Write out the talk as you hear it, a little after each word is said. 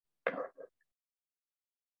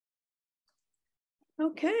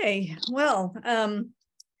Okay, well,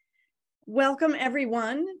 welcome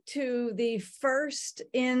everyone to the first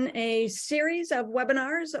in a series of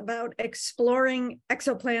webinars about exploring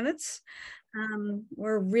exoplanets.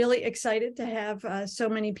 We're really excited to have so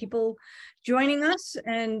many people joining us,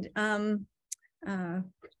 and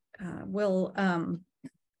we'll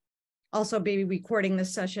also be recording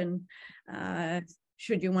this session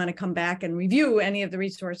should you want to come back and review any of the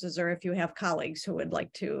resources, or if you have colleagues who would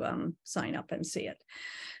like to sign up and see it.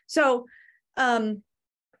 So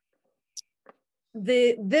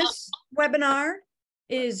this webinar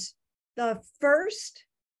is the first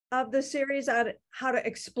of the series on how to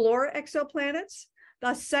explore exoplanets.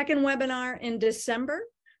 The second webinar in December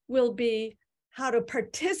will be how to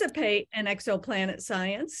participate in exoplanet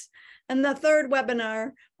science. And the third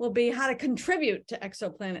webinar will be how to contribute to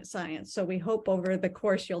exoplanet science. So we hope over the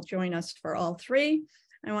course you'll join us for all three.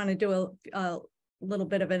 I want to do a little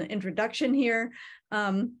bit of an introduction here.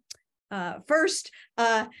 First,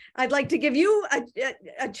 I'd like to give you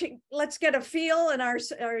let's get a feel, and our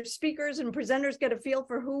speakers and presenters get a feel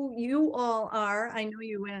for who you all are. I know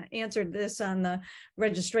you answered this on the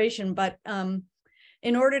registration, but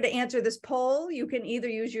in order to answer this poll, you can either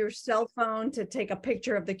use your cell phone to take a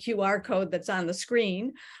picture of the QR code that's on the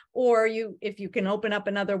screen, or if you can open up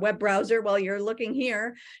another web browser while you're looking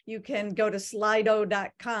here, you can go to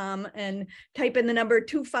slido.com and type in the number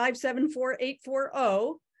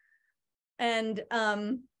 2574840 and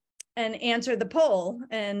answer the poll.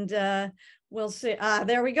 And we'll see.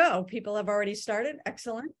 There we go. People have already started.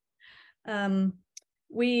 Excellent.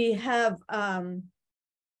 We have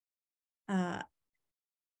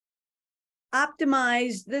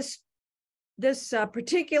optimized this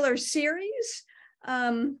particular series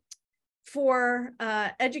for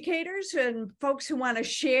educators and folks who want to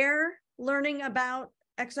share learning about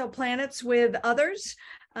exoplanets with others.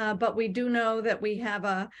 But we do know that we have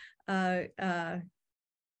a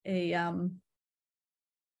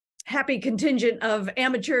happy contingent of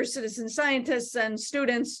amateur citizen scientists and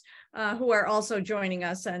students who are also joining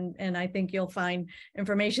us, and I think you'll find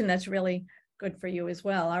information that's really good for you as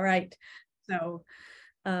well. All right, so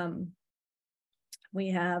we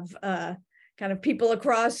have kind of people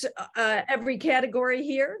across every category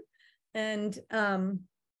here, and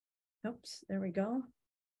oops, there we go.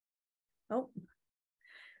 Oh,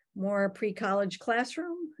 more pre-college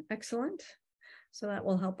classroom. Excellent. So that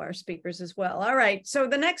will help our speakers as well. All right. So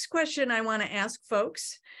the next question I want to ask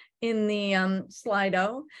folks in the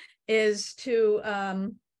Slido is to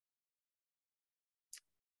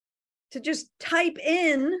just type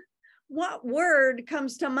in what word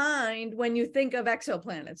comes to mind when you think of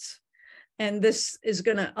exoplanets. And this is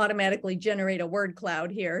going to automatically generate a word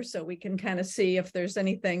cloud here, so we can kind of see if there's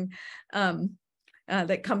anything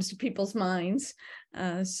that comes to people's minds.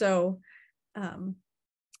 Excellent.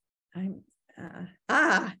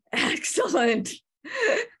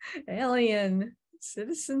 Alien,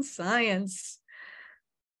 citizen science.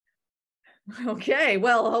 Okay,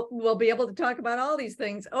 well, we'll be able to talk about all these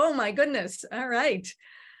things. Oh my goodness. All right.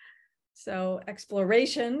 So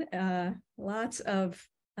exploration, lots of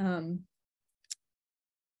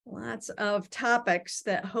topics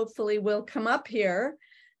that hopefully will come up here.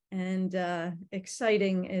 And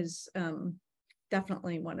exciting is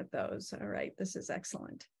definitely one of those. All right, this is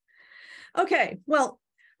excellent. Okay, well,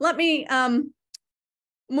 let me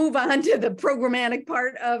move on to the programmatic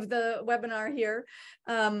part of the webinar here.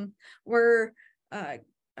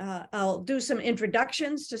 I'll do some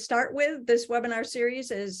introductions to start with. This webinar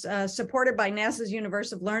series is supported by NASA's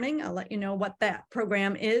Universe of Learning. I'll let you know what that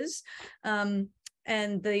program is. And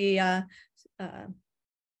the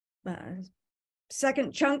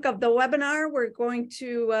second chunk of the webinar, we're going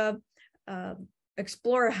to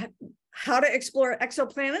explore how to explore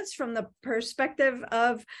exoplanets from the perspective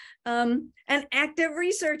of an active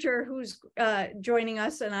researcher who's joining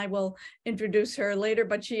us, and I will introduce her later,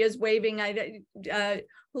 but she is waving.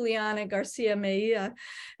 Juliana Garcia-Mejía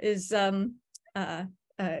is going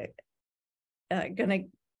to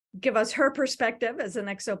give us her perspective as an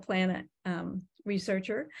exoplanet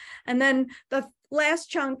researcher. And then the last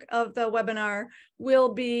chunk of the webinar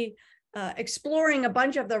will be exploring a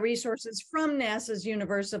bunch of the resources from NASA's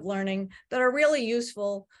Universe of Learning that are really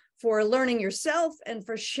useful for learning yourself and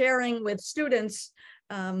for sharing with students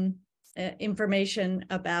information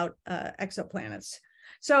about exoplanets.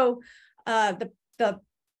 So the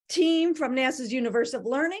team from NASA's Universe of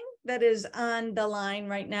Learning that is on the line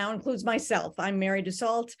right now includes myself. I'm Mary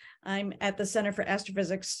Dussault. I'm at the Center for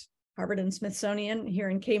Astrophysics, Harvard and Smithsonian here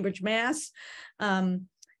in Cambridge, Mass.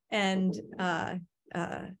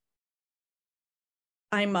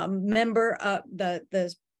 I'm a member of the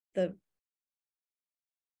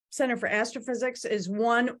Center for Astrophysics is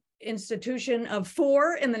one institution of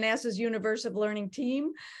 4 in the NASA's Universe of Learning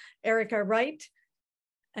team. Erica Wright,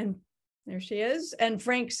 and there she is, and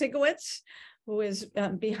Frank Sigowitz, who is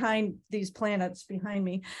behind these planets behind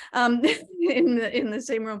me, in the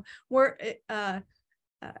same room.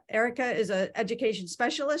 Erica is an education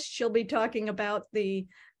specialist. She'll be talking about the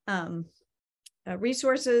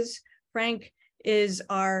resources. Frank is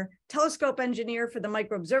our telescope engineer for the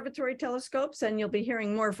micro-observatory telescopes, and you'll be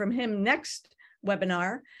hearing more from him next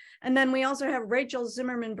webinar. And then we also have Rachel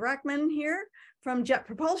Zimmerman-Brockman here from Jet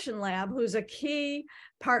Propulsion Lab, who's a key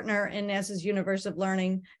partner in NASA's Universe of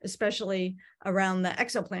Learning, especially around the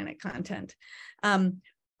exoplanet content.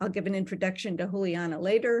 I'll give an introduction to Juliana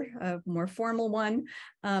later, a more formal one.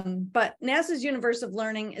 But NASA's Universe of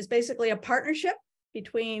Learning is basically a partnership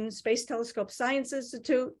between Space Telescope Science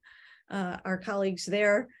Institute. Our colleagues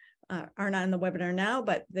there are not in the webinar now,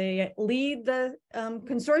 but they lead the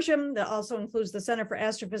consortium that also includes the Center for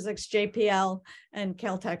Astrophysics, JPL, and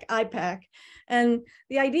Caltech IPAC. And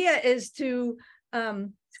the idea is to,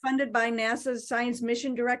 funded by NASA's Science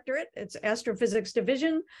Mission Directorate, its Astrophysics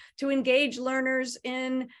Division, to engage learners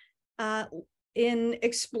in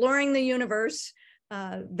exploring the universe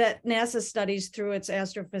that NASA studies through its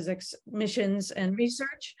astrophysics missions and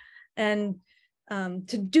research. And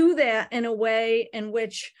to do that in a way in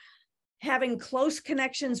which having close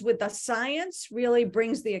connections with the science really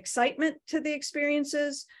brings the excitement to the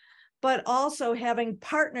experiences, but also having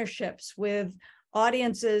partnerships with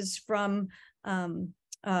audiences from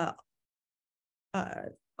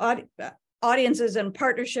audiences and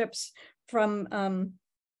partnerships from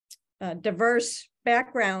diverse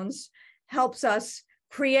backgrounds helps us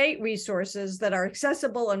create resources that are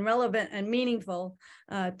accessible and relevant and meaningful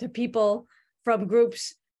to people from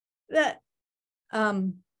groups that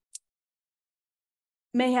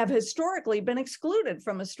may have historically been excluded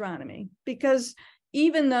from astronomy, because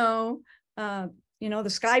even though the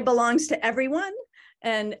sky belongs to everyone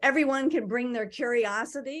and everyone can bring their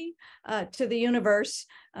curiosity to the universe,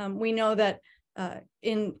 we know that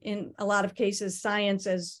in a lot of cases, science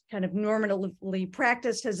as kind of normatively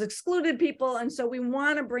practiced has excluded people. And so we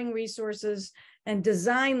want to bring resources and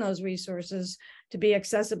design those resources to be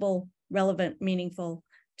accessible, relevant, meaningful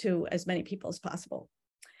to as many people as possible.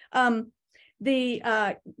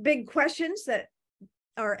 The big questions that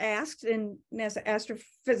are asked in NASA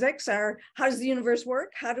astrophysics are, how does the universe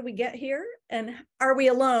work? How do we get here? And are we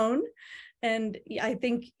alone? And I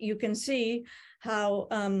think you can see how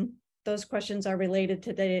those questions are related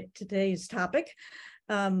to today's topic.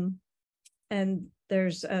 And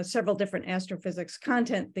there's several different astrophysics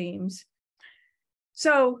content themes.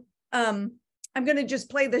 So I'm going to just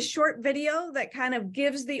play this short video that kind of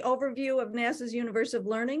gives the overview of NASA's Universe of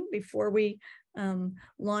Learning before we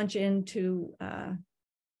launch into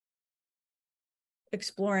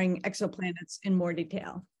exploring exoplanets in more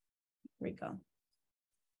detail. Here we go.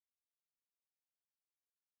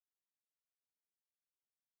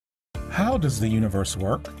 How does the universe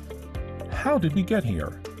work? How did we get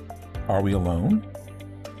here? Are we alone?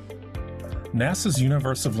 NASA's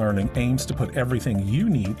Universe of Learning aims to put everything you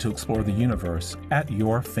need to explore the universe at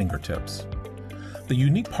your fingertips. The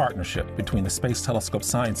unique partnership between the Space Telescope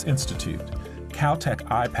Science Institute, Caltech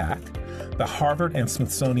IPAC, the Harvard and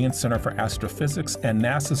Smithsonian Center for Astrophysics, and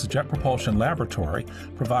NASA's Jet Propulsion Laboratory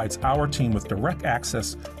provides our team with direct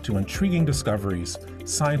access to intriguing discoveries,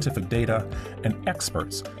 scientific data, and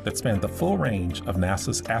experts that span the full range of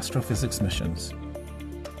NASA's astrophysics missions.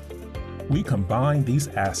 We combine these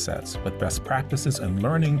assets with best practices and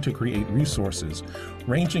learning to create resources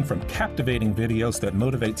ranging from captivating videos that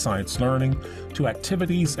motivate science learning to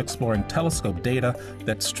activities exploring telescope data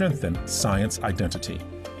that strengthen science identity.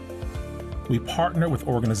 We partner with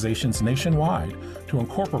organizations nationwide to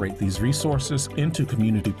incorporate these resources into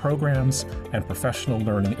community programs and professional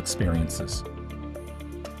learning experiences.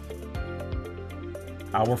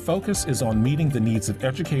 Our focus is on meeting the needs of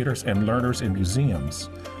educators and learners in museums,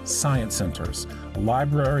 science centers,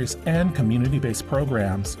 libraries, and community-based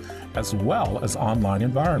programs, as well as online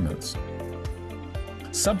environments.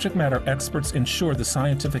 Subject matter experts ensure the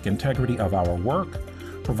scientific integrity of our work,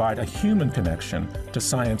 provide a human connection to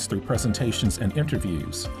science through presentations and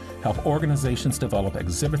interviews, help organizations develop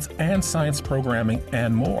exhibits and science programming,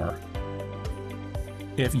 and more.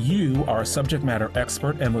 If you are a subject matter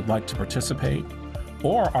expert and would like to participate,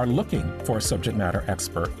 or are looking for a subject matter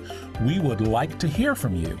expert, we would like to hear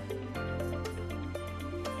from you.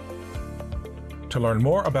 To learn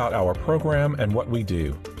more about our program and what we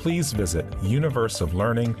do, please visit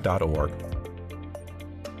universeoflearning.org.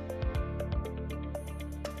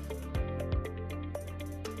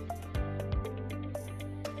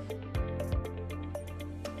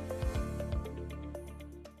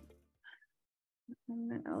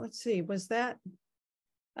 let's see, was that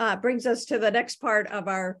brings us to the next part of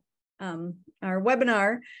our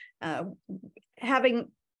webinar, having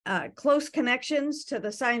close connections to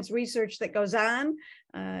the science research that goes on.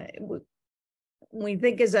 We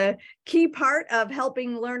think is a key part of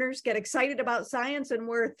helping learners get excited about science, and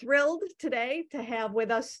we're thrilled today to have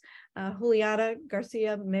with us Juliana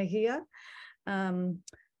Garcia-Mejía,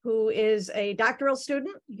 who is a doctoral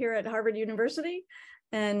student here at Harvard University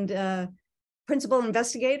and principal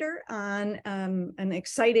investigator on an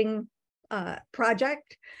exciting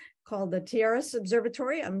project called the Tierras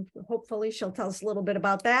Observatory. Hopefully she'll tell us a little bit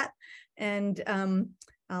about that. And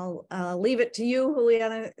I'll leave it to you,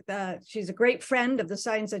 Juliana. She's a great friend of the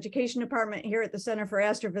Science Education Department here at the Center for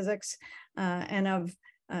Astrophysics and of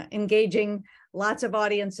engaging lots of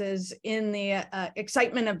audiences in the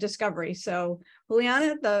excitement of discovery. So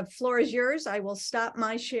Juliana, the floor is yours. I will stop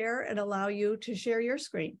my share and allow you to share your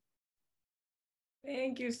screen.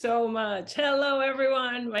 Thank you so much. Hello,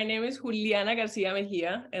 everyone. My name is Juliana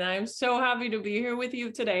Garcia-Mejía, and I'm so happy to be here with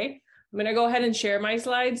you today. I'm going to go ahead and share my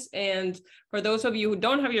slides. And for those of you who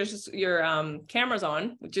don't have your cameras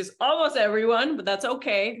on, which is almost everyone, but that's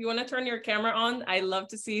okay. If you want to turn your camera on, I love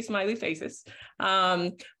to see smiley faces.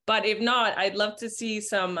 But if not, I'd love to see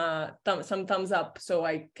some thumbs up so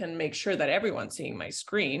I can make sure that everyone's seeing my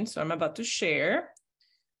screen. So I'm about to share.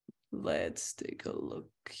 Let's take a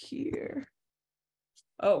look here.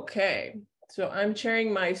 Okay, so I'm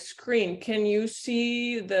sharing my screen. Can you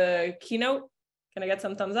see the keynote? Can I get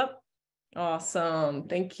some thumbs up? Awesome,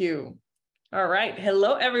 thank you. All right,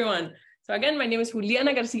 hello everyone. So again, my name is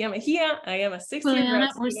Juliana Garcia-Mejía. I am a 6th-year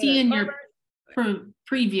grad student. We're seeing your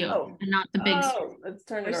preview and not the big screen. Let's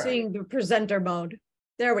turn it We're around. seeing the presenter mode.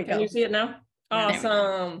 There we go. Can you see it now?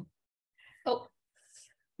 Awesome. Oh,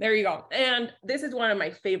 there you go. And this is one of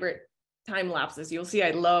my favorite time lapses. You'll see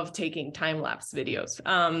I love taking time lapse videos.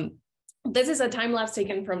 This is a time lapse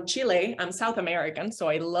taken from Chile. I'm South American, so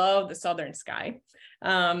I love the southern sky.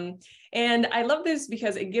 And I love this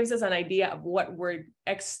because it gives us an idea of what we're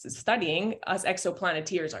studying, us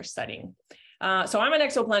exoplaneters are studying. So I'm an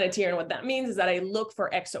exoplaneteer, and what that means is that I look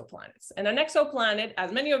for exoplanets. And an exoplanet,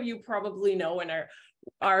 as many of you probably know and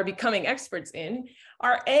are becoming experts in,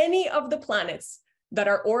 are any of the planets that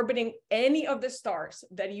are orbiting any of the stars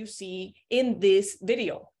that you see in this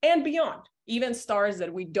video and beyond, even stars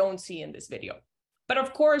that we don't see in this video. But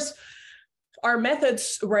of course, our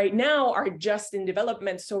methods right now are just in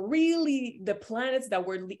development. So really the exoplanets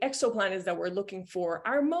that we're looking for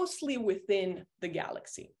are mostly within the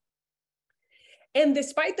galaxy. And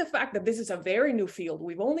despite the fact that this is a very new field,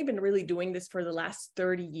 we've only been really doing this for the last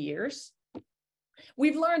 30 years.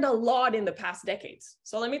 We've learned a lot in the past decades.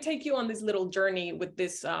 So let me take you on this little journey with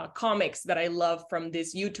this comics that I love from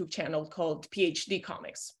this YouTube channel called PhD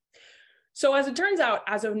Comics. So as it turns out,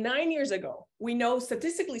 as of 9 years ago, we know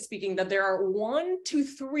statistically speaking that there are 1 to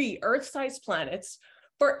 3 Earth-sized planets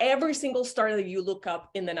for every single star that you look up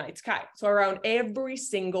in the night sky. So around every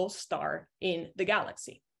single star in the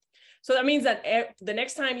galaxy. So that means that the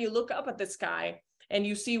next time you look up at the sky and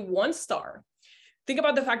you see one star, think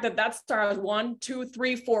about the fact that that star has 1, 2,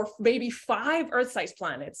 3, 4, maybe 5 Earth-sized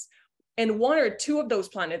planets, and 1 or 2 of those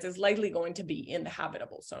planets is likely going to be in the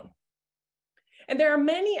habitable zone. And there are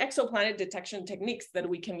many exoplanet detection techniques that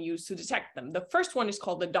we can use to detect them. The first one is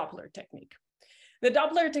called the Doppler technique. The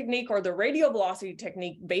Doppler technique, or the radial velocity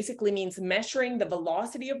technique, basically means measuring the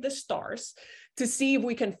velocity of the stars to see if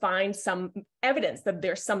we can find some evidence that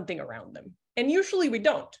there's something around them. And usually we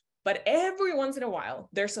don't, but every once in a while,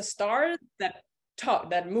 there's a star that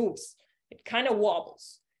moves, it kind of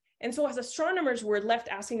wobbles. And so as astronomers, we're left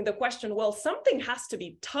asking the question, well, something has to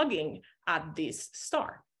be tugging at this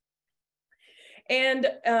star. And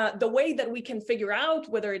the way that we can figure out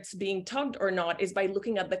whether it's being tugged or not is by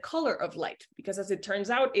looking at the color of light. Because as it turns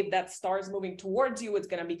out, if that star is moving towards you, it's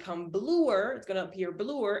going to become bluer, it's going to appear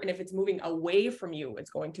bluer. And if it's moving away from you, it's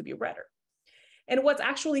going to be redder. And what's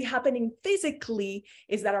actually happening physically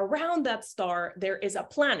is that around that star, there is a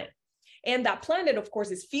planet. And that planet, of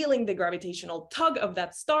course, is feeling the gravitational tug of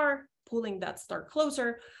that star, pulling that star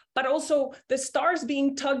closer, but also the star's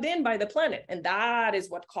being tugged in by the planet. And that is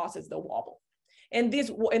what causes the wobble. And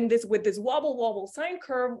with this wobble sine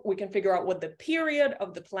curve, we can figure out what the period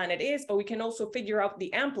of the planet is, but we can also figure out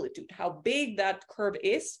the amplitude. How big that curve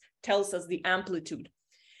is tells us the amplitude.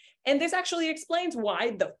 And this actually explains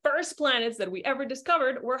why the first planets that we ever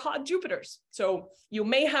discovered were hot Jupiters. So you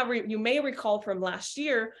may recall from last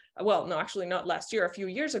year, well, no, actually not last year, a few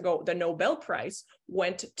years ago, the Nobel Prize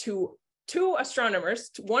went to 2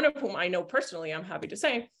 astronomers, one of whom I know personally, I'm happy to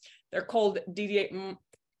say. They're called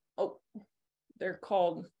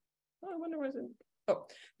I wonder what is it?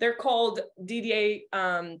 they're called DDA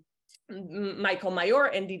Michael Mayor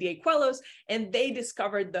and Didier Queloz, and they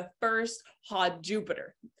discovered the first hot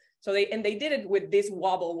Jupiter. So they did it with this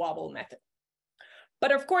wobble method.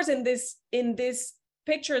 But of course, in this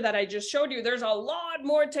picture that I just showed you, there's a lot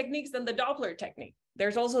more techniques than the Doppler technique.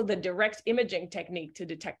 There's also the direct imaging technique to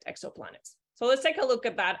detect exoplanets. So let's take a look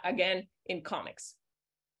at that again in comics.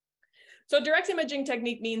 So direct imaging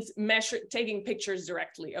technique means taking pictures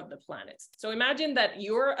directly of the planets. So imagine that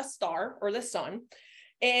you're a star or the sun,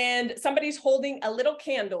 and somebody's holding a little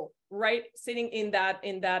candle, right, sitting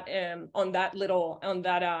on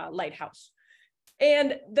that lighthouse.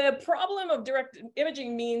 And the problem of direct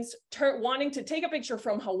imaging means wanting to take a picture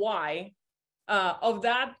from Hawaii of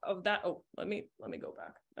that. Oh, let me go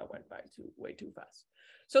back. That went by way too fast.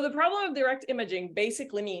 So the problem of direct imaging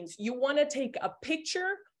basically means you want to take a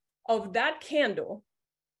picture of that candle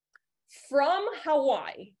from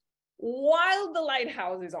Hawaii while the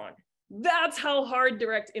lighthouse is on. That's how hard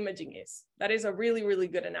direct imaging is. That is a really, really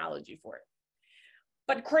good analogy for it.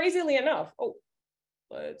 But crazily enough,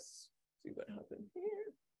 let's see what happened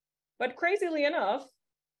here. But crazily enough,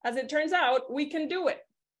 as it turns out, we can do it.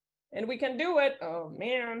 And we can do it, oh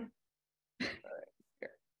man.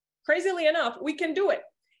 Crazily enough, we can do it.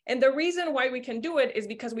 And the reason why we can do it is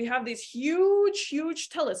because we have these huge, huge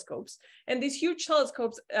telescopes. And these huge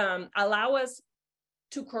telescopes allow us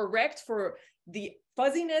to correct for the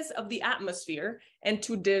fuzziness of the atmosphere and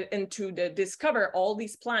to discover all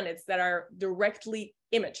these planets that are directly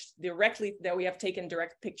imaged, that we have taken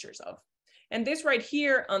direct pictures of. And this right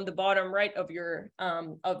here on the bottom right of your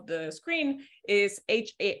of the screen is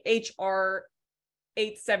HR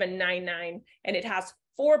 8799, and it has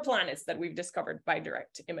 4 planets that we've discovered by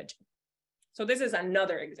direct imaging. So this is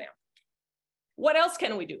another example. What else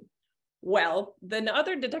can we do? Well, the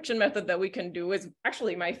other detection method that we can do is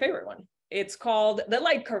actually my favorite one. It's called the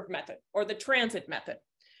light curve method or the transit method.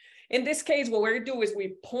 In this case, what we do is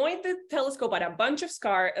we point the telescope at a bunch of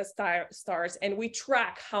stars and we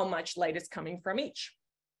track how much light is coming from each.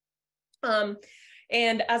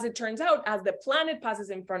 And as it turns out, as the planet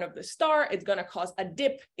passes in front of the star, it's going to cause a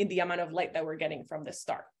dip in the amount of light that we're getting from the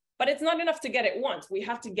star. But it's not enough to get it once. We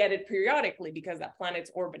have to get it periodically because that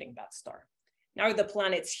planet's orbiting that star. Now, if the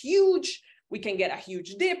planet's huge, we can get a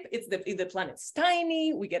huge dip. If the planet's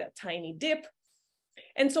tiny, we get a tiny dip.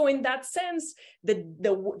 And so in that sense,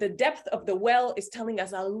 the depth of the well is telling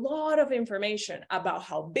us a lot of information about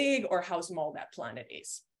how big or how small that planet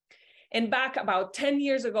is. And back about 10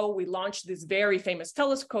 years ago, we launched this very famous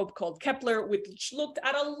telescope called Kepler, which looked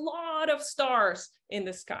at a lot of stars in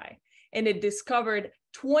the sky. And it discovered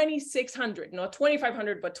 2,600, not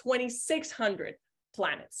 2,500, but 2,600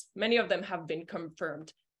 planets. Many of them have been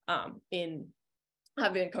confirmed on the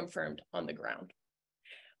ground.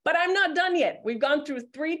 But I'm not done yet. We've gone through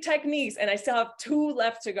 3 techniques and I still have 2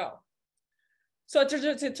 left to go. So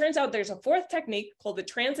it turns out there's a 4th technique called the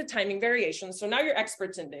transit timing variation. So now you're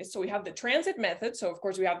experts in this. So we have the transit method. So of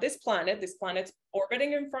course we have this planet's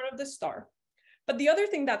orbiting in front of the star. But the other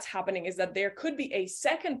thing that's happening is that there could be a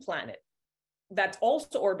second planet that's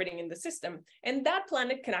also orbiting in the system. And that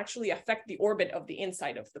planet can actually affect the orbit of the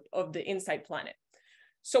inside of the inside planet.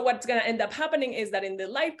 So what's going to end up happening is that in the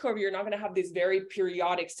light curve, you're not going to have these very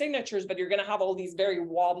periodic signatures, but you're going to have all these very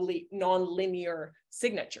wobbly, non-linear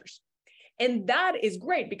signatures. And that is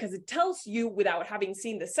great because it tells you, without having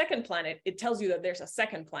seen the second planet, it tells you that there's a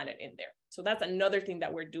second planet in there. So that's another thing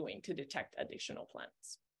that we're doing to detect additional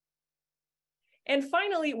planets. And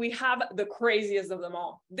finally, we have the craziest of them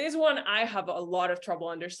all. This one I have a lot of trouble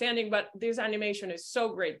understanding, but this animation is so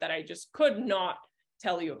great that I just could not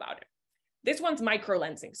tell you about it. This one's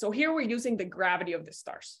microlensing. So here we're using the gravity of the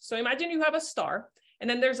stars. So imagine you have a star, and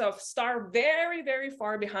then there's a star very, very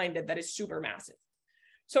far behind it that is supermassive.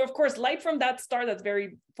 So of course, light from that star that's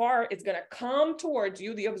very far is going to come towards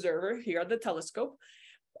you, the observer here at the telescope.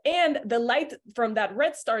 And the light from that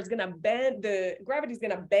red star is going to bend, the gravity is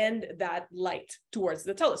going to bend that light towards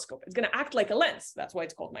the telescope. It's going to act like a lens. That's why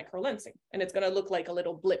it's called microlensing. And it's going to look like a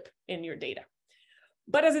little blip in your data.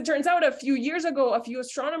 But as it turns out, a few years ago, a few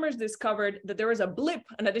astronomers discovered that there was a blip,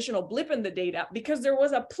 an additional blip in the data, because there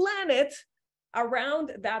was a planet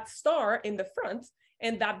around that star in the front.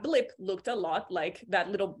 And that blip looked a lot like that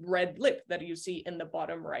little red blip that you see in the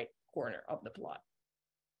bottom right corner of the plot.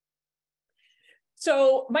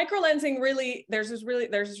 So microlensing really, there's this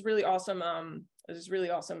really awesome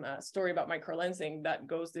story about microlensing that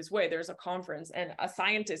goes this way. There's a conference and a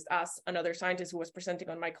scientist asked another scientist who was presenting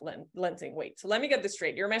on microlensing, wait, so let me get this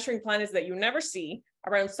straight. You're measuring planets that you never see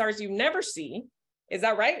around stars you never see. Is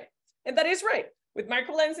that right? And that is right. With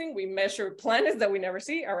microlensing, we measure planets that we never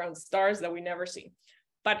see around stars that we never see.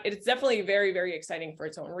 But it's definitely very, very exciting for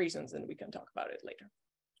its own reasons, and we can talk about it later.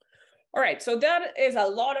 All right, so that is a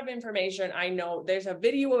lot of information. I know there's a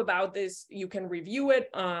video about this. You can review it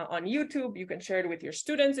on YouTube. You can share it with your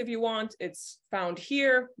students if you want. It's found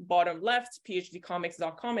here, bottom left,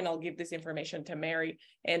 phdcomics.com, and I'll give this information to Mary.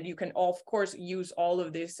 And you can, of course, use all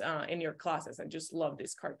of this in your classes. I just love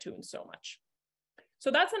this cartoon so much.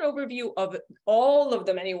 So that's an overview of all of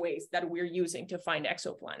the many ways that we're using to find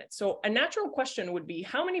exoplanets. So a natural question would be,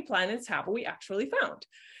 how many planets have we actually found?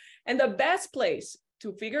 And the best place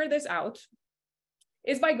to figure this out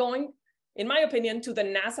is by going, in my opinion, to the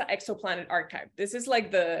NASA Exoplanet Archive. This is like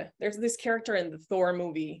there's this character in the Thor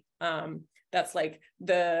movie that's like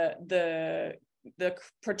the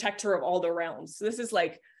protector of all the realms. This is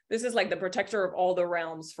like the protector of all the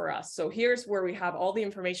realms for us. So here's where we have all the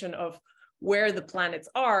information of where the planets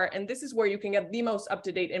are. And this is where you can get the most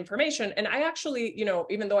up-to-date information. And I actually, you know,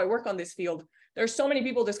 even though I work on this field, there's so many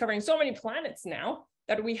people discovering so many planets now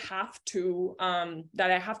that we have to, that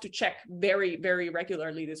I have to check very, very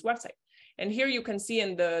regularly this website. And here you can see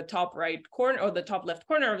in the top right corner or the top left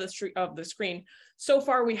corner of the screen, so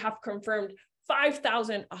far we have confirmed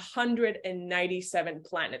 5,197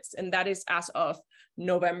 planets, and that is as of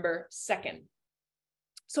November 2nd.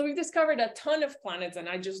 So we've discovered a ton of planets, and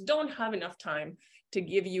I just don't have enough time to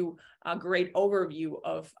give you a great overview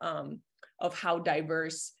of how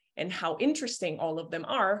diverse and how interesting all of them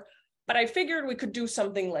are. But I figured we could do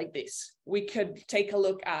something like this. We could take a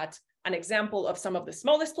look at an example of some of the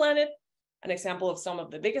smallest planets, an example of some of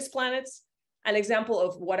the biggest planets, an example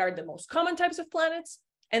of what are the most common types of planets,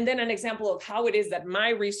 and then an example of how it is that my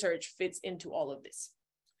research fits into all of this.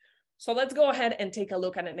 So let's go ahead and take a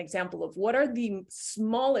look at an example of what are the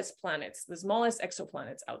smallest planets, the smallest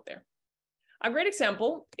exoplanets out there. A great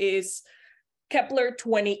example is Kepler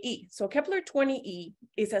 20e. So Kepler 20e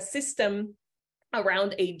is a system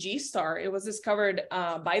around a G star. It was discovered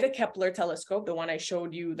by the Kepler telescope, the one I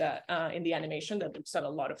showed you that in the animation that looks at a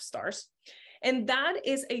lot of stars. And that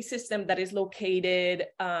is a system that is located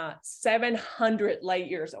 700 light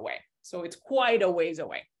years away. So it's quite a ways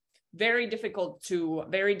away. Very difficult to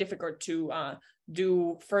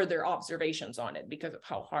do further observations on it because of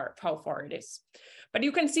how far it is. But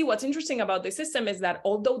you can see what's interesting about the system is that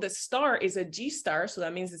although the star is a G star, so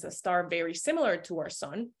that means it's a star very similar to our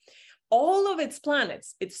sun, all of its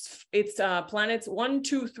planets, its planets 1,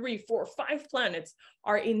 2, 3, 4, 5 planets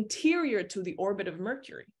are interior to the orbit of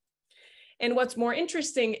Mercury. And what's more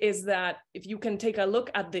interesting is that if you take a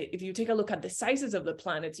look at the sizes of the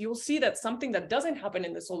planets, you'll see that something that doesn't happen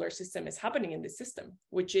in the solar system is happening in the system,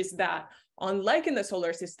 which is that unlike in the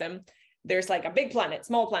solar system, there's like a big planet,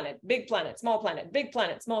 small planet, big planet, small planet, big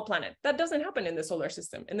planet, small planet. That doesn't happen in the solar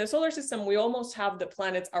system. In the solar system, we almost have the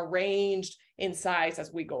planets arranged in size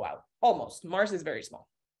as we go out. Almost. Mars is very small.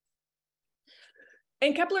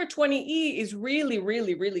 And Kepler 20e is really,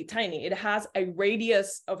 really, really tiny. It has a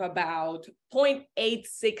radius of about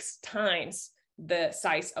 0.86 times the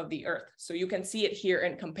size of the Earth. So you can see it here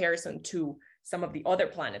in comparison to some of the other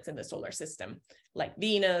planets in the solar system, like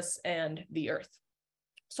Venus and the Earth.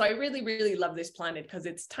 So I really, really love this planet because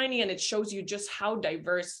it's tiny and it shows you just how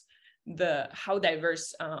diverse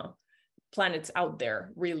planets out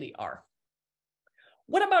there really are.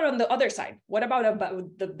 What about on the other side? What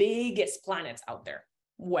about the biggest planets out there?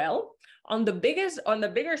 Well, on the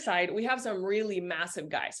bigger side, we have some really massive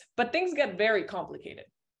guys, but things get very complicated.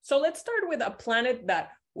 So let's start with a planet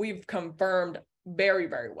that we've confirmed very,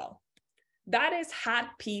 very well. That is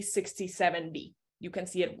HAT P67b. You can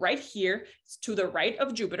see it right here. It's to the right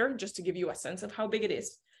of Jupiter, just to give you a sense of how big it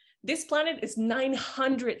is. This planet is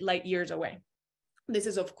 900 light years away. This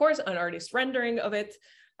is, of course, an artist rendering of it.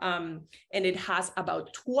 And it has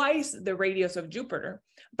about twice the radius of Jupiter.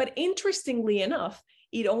 But interestingly enough,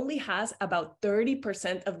 it only has about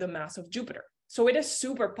 30% of the mass of Jupiter. So it is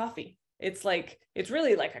super puffy. It's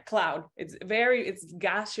really like a cloud. Its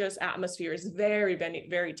gaseous atmosphere is very, very,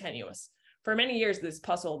 very tenuous. For many years, this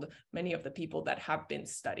puzzled many of the people that have been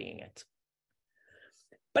studying it.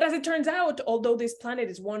 But as it turns out, although this planet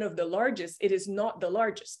is one of the largest, it is not the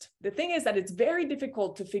largest. The thing is that it's very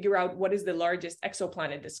difficult to figure out what is the largest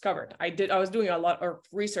exoplanet discovered. I was doing a lot of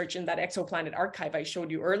research in that exoplanet archive I showed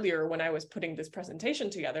you earlier when I was putting this presentation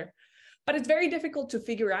together. But it's very difficult to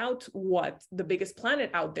figure out what the biggest planet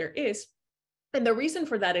out there is. And the reason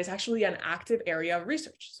for that is actually an active area of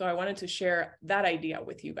research. So I wanted to share that idea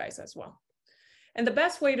with you guys as well. And the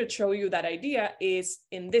best way to show you that idea is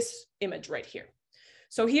in this image right here.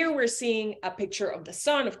 So here we're seeing a picture of the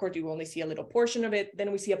sun. Of course, you only see a little portion of it.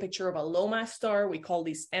 Then we see a picture of a low mass star. We call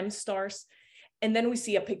these M stars. And then we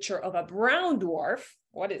see a picture of a brown dwarf.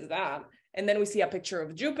 What is that? And then we see a picture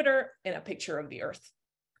of Jupiter and a picture of the Earth.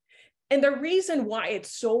 And the reason why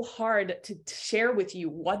it's so hard to share with you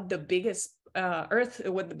what the biggest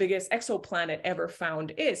what the biggest exoplanet ever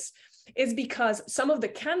found is because some of the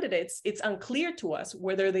candidates, it's unclear to us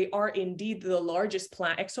whether they are indeed the largest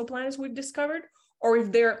exoplanets we've discovered, or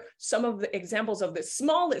if they're some of the examples of the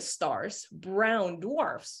smallest stars, brown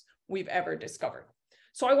dwarfs, we've ever discovered.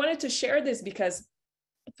 So I wanted to share this because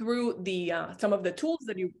through the some of the tools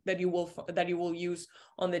that you will use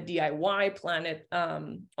on the DIY planet,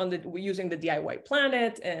 using the DIY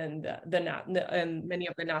planet and and many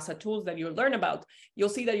of the NASA tools that you'll learn about, you'll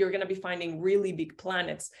see that you're going to be finding really big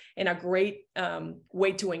planets. And a great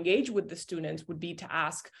way to engage with the students would be to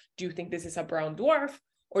ask, do you think this is a brown dwarf,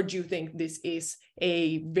 or do you think this is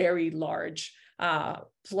a very large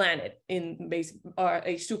planet in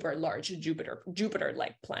a super large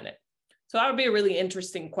Jupiter-like planet? So that would be a really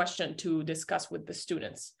interesting question to discuss with the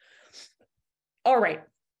students. All right.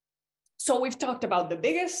 So we've talked about the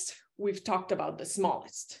biggest, we've talked about the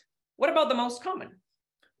smallest. What about the most common?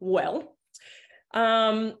 Well,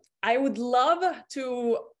 I would love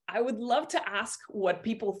to ask what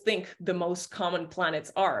people think the most common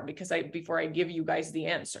planets are, because before I give you guys the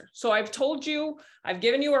answer. So I've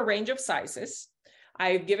given you a range of sizes.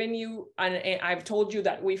 I've told you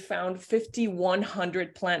that we found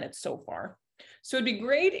 5,100 planets so far. So it'd be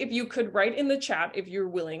great if you could write in the chat, if you're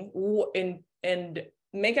willing, and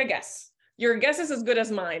make a guess. Your guess is as good as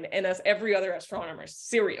mine and as every other astronomer,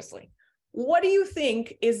 seriously. What do you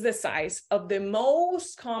think is the size of the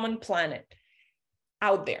most common planet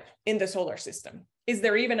out there in the solar system? Is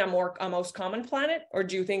there even a most common planet, or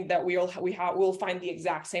do you think that we'll find the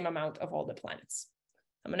exact same amount of all the planets?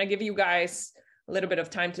 I'm going to give you guys a little bit of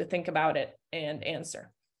time to think about it and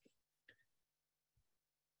answer.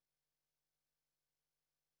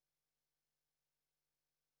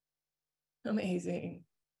 Amazing.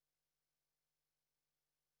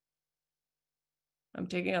 I'm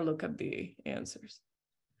taking a look at the answers.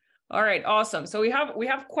 All right, awesome. So we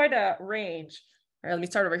have quite a range. All right, let me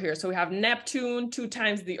start over here. So we have Neptune, 2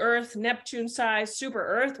 times the Earth, Neptune size, super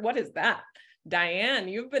Earth. What is that? Diane,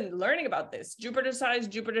 you've been learning about this. Jupiter size,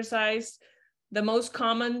 Jupiter size. The most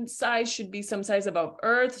common size should be some size above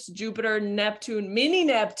Earth, Jupiter, Neptune, mini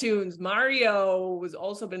Neptunes. Mario has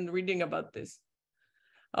also been reading about this.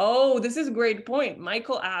 Oh, this is a great point.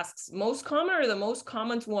 Michael asks, most common or the most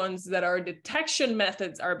common ones that our detection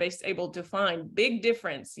methods are able to find? Big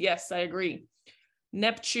difference. Yes, I agree.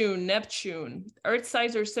 Neptune, Earth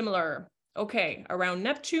size are similar. Okay, around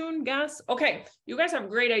Neptune, gas. Okay, you guys have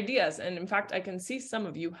great ideas. And in fact, I can see some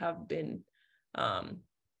of you have been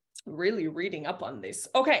really reading up on this.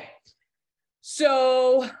 Okay,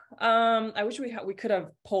 so I wish we could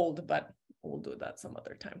have polled, but we'll do that some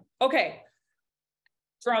other time. Okay,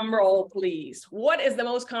 drum roll, please. What is the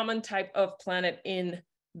most common type of planet in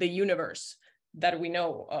the universe that we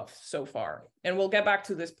know of so far? And we'll get back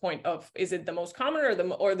to this point of, is it the most common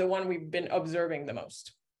or the one we've been observing the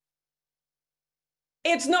most?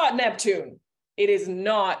 It's not Neptune. It is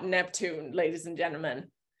not Neptune, ladies and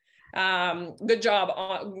gentlemen. Good job.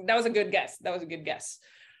 That was a good guess.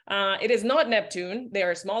 It is not Neptune. They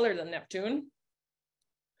are smaller than Neptune.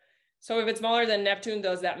 So if it's smaller than Neptune,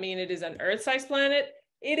 does that mean it is an Earth-sized planet?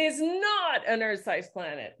 It is not an Earth-sized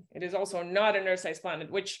planet. It is also not an Earth-sized planet,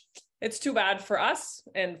 which it's too bad for us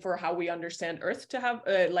and for how we understand Earth to have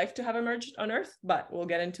life to have emerged on Earth, but we'll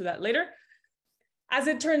get into that later. As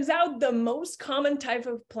it turns out, the most common type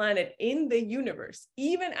of planet in the universe,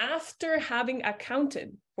 even after having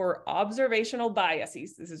accounted for observational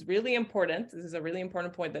biases, this is really important. This is a really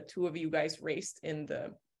important point that 2 of you guys raised in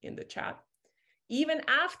the chat. Even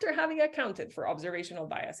after having accounted for observational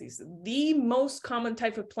biases, the most common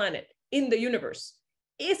type of planet in the universe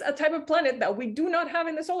is a type of planet that we do not have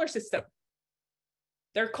in the solar system.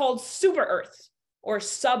 They're called super Earths or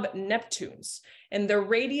sub-Neptunes, and the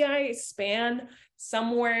radii span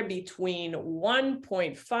somewhere between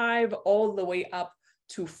 1.5 all the way up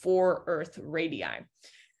to 4 Earth radii.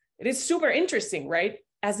 It is super interesting, right?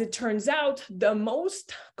 As it turns out, the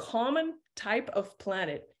most common type of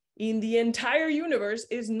planet in the entire universe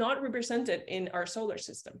is not represented in our solar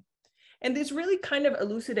system. And this really kind of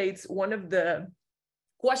elucidates one of the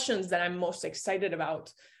questions that I'm most excited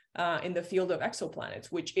about in the field of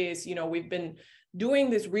exoplanets, which is, we've been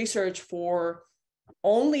doing this research for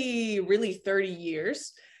only really 30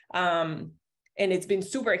 years. And it's been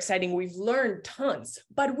super exciting. We've learned tons,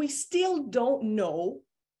 but we still don't know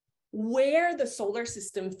where the solar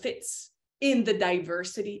system fits in the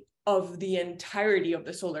diversity of the entirety of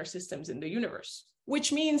the solar systems in the universe.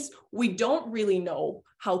 which means we don't really know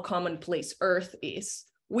how commonplace Earth is.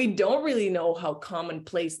 We don't really know how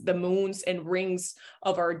commonplace the moons and rings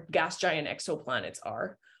of our gas giant exoplanets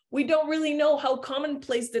are. We don't really know how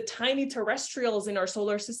commonplace the tiny terrestrials in our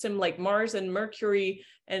solar system like Mars and Mercury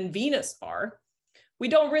and Venus are. We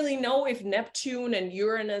don't really know if Neptune and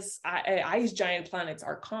Uranus ice giant planets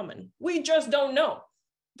are common. We just don't know.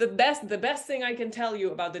 The best thing I can tell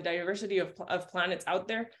you about the diversity of planets out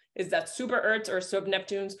there is that super Earths or sub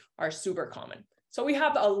Neptunes are super common. So we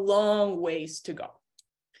have a long ways to go.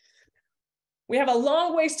 We have a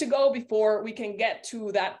long ways to go before we can get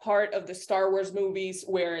to that part of the Star Wars movies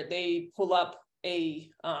where they pull up their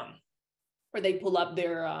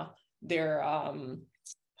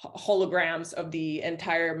holograms of the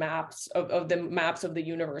entire maps of the maps of the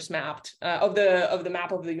universe mapped of the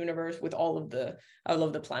map of the universe with all of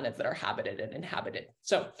the planets that are habited and inhabited.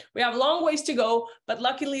 So we have a long ways to go, but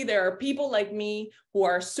luckily there are people like me who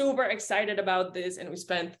are super excited about this, and we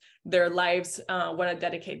spent their lives want to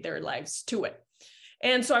dedicate their lives to it.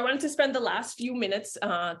 And so I wanted to spend the last few minutes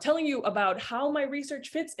telling you about how my research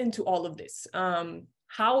fits into all of this.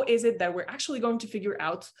 How is it that we're actually going to figure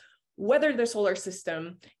out whether the solar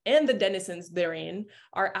system and the denizens therein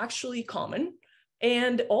are actually common,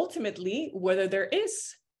 and ultimately whether there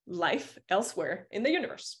is life elsewhere in the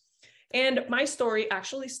universe. And my story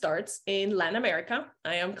actually starts in Latin America.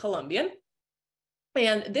 I am Colombian.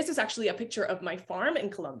 And this is actually a picture of my farm in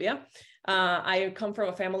Colombia. I come from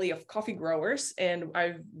a family of coffee growers, and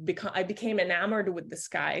I became enamored with the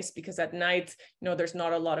skies because at night, there's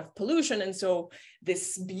not a lot of pollution. And so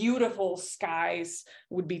this beautiful skies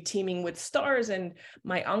would be teeming with stars. And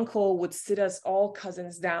my uncle would sit us all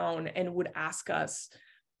cousins down and would ask us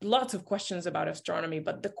lots of questions about astronomy.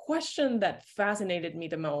 But the question that fascinated me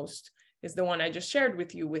the most is the one I just shared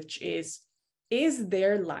with you, which is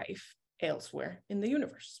there life elsewhere in the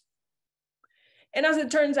universe? And as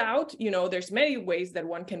it turns out, there's many ways that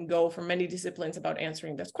one can go for many disciplines about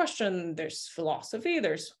answering this question. There's philosophy,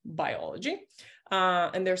 there's biology,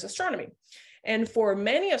 and there's astronomy. And for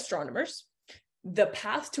many astronomers, the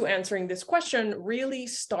path to answering this question really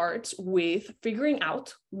starts with figuring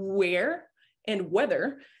out where and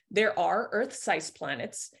whether there are Earth-sized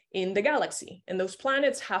planets in the galaxy. And those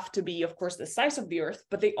planets have to be, of course, the size of the Earth,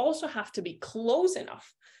 but they also have to be close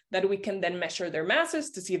enough that we can then measure their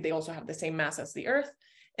masses to see if they also have the same mass as the Earth,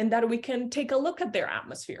 and that we can take a look at their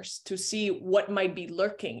atmospheres to see what might be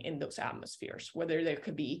lurking in those atmospheres, whether there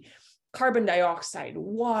could be carbon dioxide,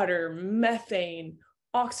 water, methane,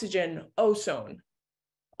 oxygen, ozone.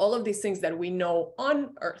 All of these things that we know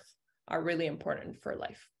on Earth are really important for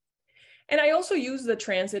life. And I also use the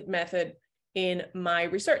transit method in my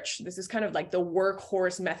research. This is kind of like the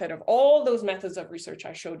workhorse method of all those methods of research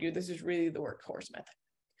I showed you. This is really the workhorse method.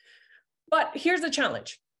 But here's the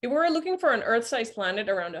challenge. If we're looking for an Earth-sized planet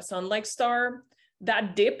around a sun-like star,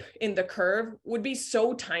 that dip in the curve would be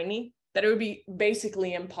so tiny that it would be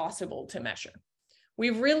basically impossible to measure.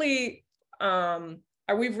 We've really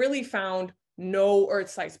found no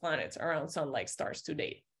Earth-sized planets around sun-like stars to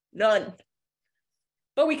date. None.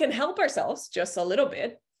 But we can help ourselves just a little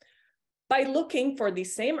bit by looking for the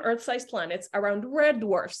same Earth-sized planets around red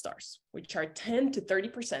dwarf stars, which are 10 to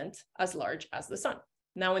 30% as large as the sun.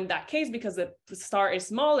 Now, in that case, because the star is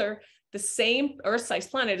smaller, the same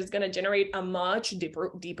Earth-sized planet is going to generate a much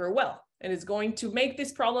deeper well, and it's going to make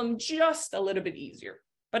this problem just a little bit easier,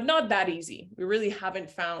 but not that easy. We really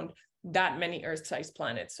haven't found that many Earth-sized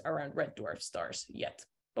planets around red dwarf stars yet,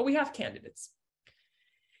 but we have candidates.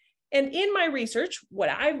 And in my research, what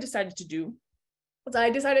I've decided to do is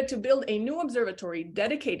I decided to build a new observatory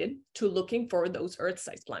dedicated to looking for those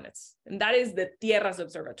Earth-sized planets. And that is the Tierras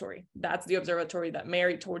Observatory. That's the observatory that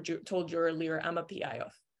Mary told you earlier I'm a PI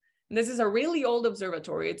of. And this is a really old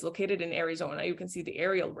observatory. It's located in Arizona. You can see the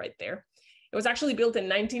aerial right there. It was actually built in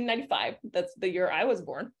 1995. That's the year I was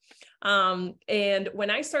born. And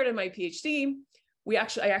when I started my PhD,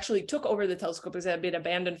 I actually took over the telescope because it had been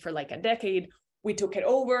abandoned for like a decade. We took it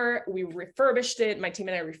over, we refurbished it, my team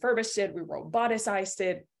and I refurbished it, we roboticized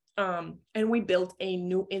it, and we built a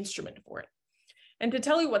new instrument for it. And to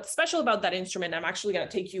tell you what's special about that instrument, I'm actually going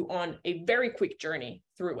to take you on a very quick journey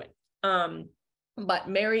through it. But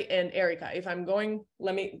Mary and Erica, if I'm going,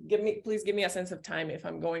 please give me a sense of time. If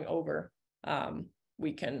I'm going over,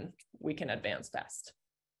 we can advance fast.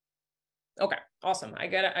 Okay, awesome. I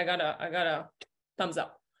got a thumbs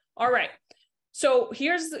up. All right. So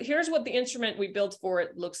here's what the instrument we built for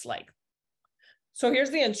it looks like. So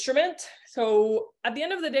here's the instrument. So at the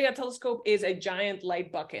end of the day, a telescope is a giant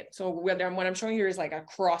light bucket. So what I'm showing here is like a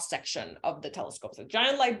cross section of the telescope. So a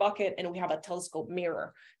giant light bucket, and we have a telescope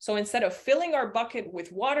mirror. So instead of filling our bucket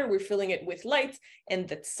with water, we're filling it with light, and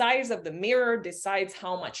the size of the mirror decides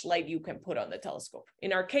how much light you can put on the telescope.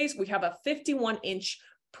 In our case, we have a 51-inch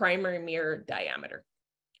primary mirror diameter.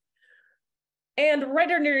 And right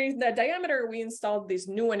underneath that diameter, we installed this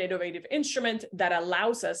new and innovative instrument that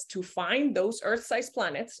allows us to find those Earth-sized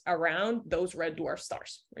planets around those red dwarf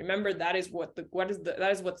stars. Remember, that is what the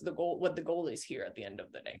goal is here at the end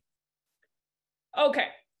of the day. Okay,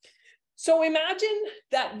 so imagine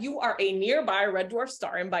that you are a nearby red dwarf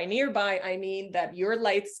star, and by nearby I mean that your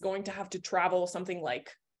light's going to have to travel something like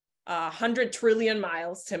 100 trillion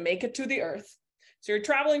miles to make it to the Earth. So you're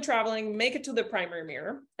traveling, make it to the primary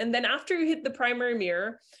mirror. And then after you hit the primary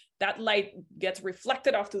mirror, that light gets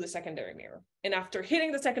reflected off to the secondary mirror. And after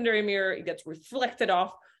hitting the secondary mirror, it gets reflected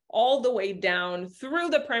off all the way down through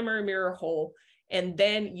the primary mirror hole. And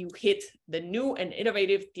then you hit the new and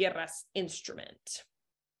innovative Tierra's instrument.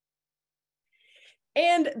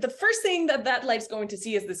 And the first thing that light's going to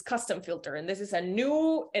see is this custom filter. And this is a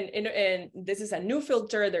new this is a new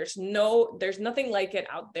filter. There's nothing like it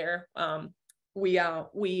out there.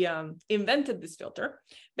 We invented this filter.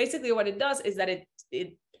 Basically what it does is that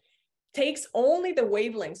it takes only the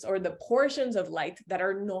wavelengths or the portions of light that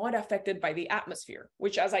are not affected by the atmosphere,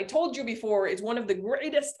 which, as I told you before, is one of the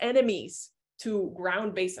greatest enemies to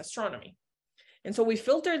ground-based astronomy. And so we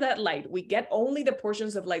filter that light. We get only the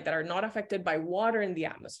portions of light that are not affected by water in the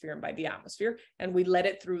atmosphere and by the atmosphere, and we let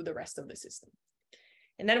it through the rest of the system.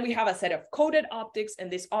 And then we have a set of coded optics,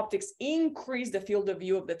 and these optics increase the field of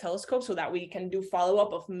view of the telescope so that we can do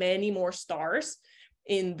follow-up of many more stars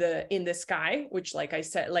in the sky, which, like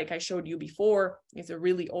I showed you before, is a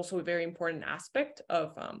really also a very important aspect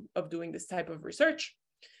of doing this type of research.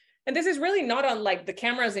 And this is really not unlike the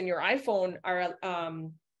cameras in your iPhone are,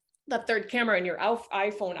 the third camera in your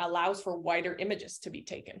iPhone allows for wider images to be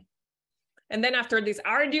taken. And then after this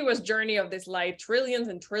arduous journey of this light, trillions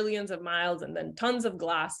and trillions of miles, and then tons of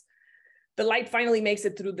glass, the light finally makes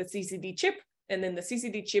it through the CCD chip. And then the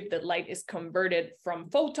CCD chip, that light is converted from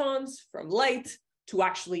photons, from light, to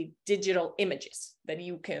actually digital images that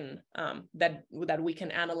you can, that we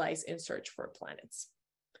can analyze in search for planets.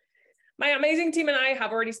 My amazing team and I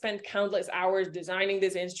have already spent countless hours designing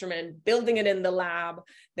this instrument, building it in the lab.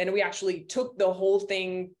 Then we actually took the whole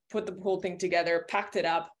thing, put the whole thing together, packed it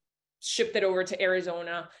up, shipped it over to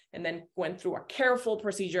Arizona, and then went through a careful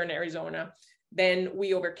procedure in Arizona. Then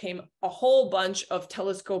we overcame a whole bunch of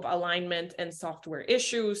telescope alignment and software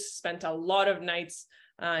issues, spent a lot of nights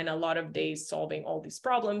and a lot of days solving all these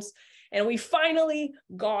problems. And we finally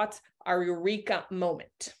got our eureka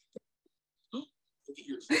moment.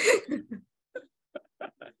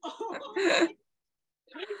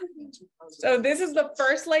 So this is the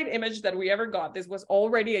first light image that we ever got. This was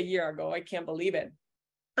already a year ago. I can't believe it.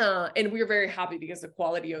 And we were very happy because the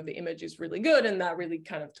quality of the image is really good. And that really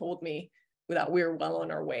kind of told me that we're well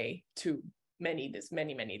on our way to many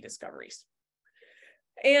discoveries.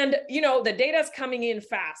 And, you know, the data is coming in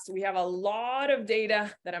fast. We have a lot of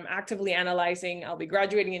data that I'm actively analyzing. I'll be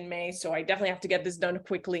graduating in May, so I definitely have to get this done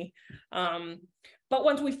quickly. But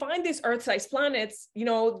once we find these Earth-sized planets, you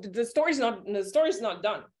know, the story's not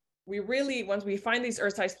done. Once we find these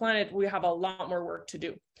Earth-sized planets, we have a lot more work to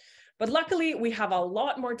do. But luckily, we have a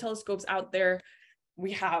lot more telescopes out there.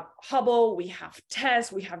 We have Hubble, we have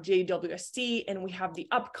TESS, we have JWST, and we have the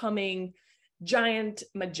upcoming giant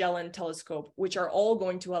Magellan telescope, which are all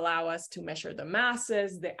going to allow us to measure the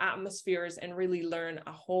masses, the atmospheres, and really learn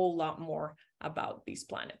a whole lot more about these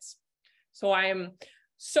planets. So I am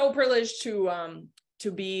so privileged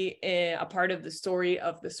to be a part of the story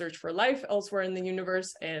of the search for life elsewhere in the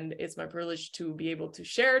universe, and it's my privilege to be able to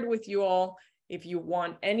share it with you all. If you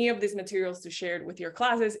want any of these materials to share it with your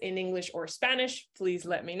classes in English or Spanish, please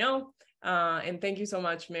let me know. And thank you so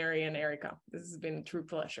much, Mary and Erica. This has been a true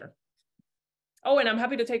pleasure. Oh, and I'm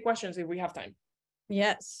happy to take questions if we have time.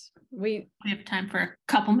 Yes, we have time for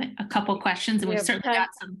a couple questions, and we certainly got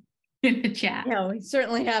some in the chat. Yeah, we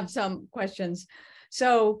certainly have some questions.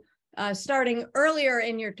 So starting earlier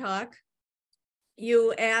in your talk,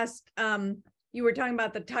 you asked, you were talking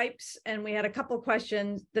about the types, and we had a couple of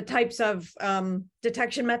questions, the types of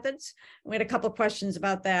detection methods. We had a couple of questions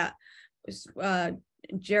about that.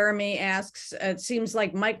 Jeremy asks, it seems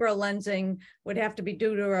like microlensing would have to be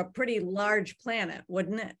due to a pretty large planet,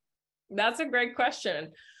 wouldn't it? That's a great question.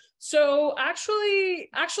 So actually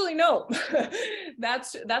no.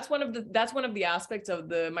 that's one of the aspects of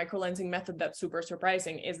the microlensing method that's super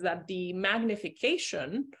surprising, is that the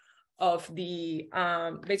magnification of the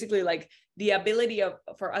basically like the ability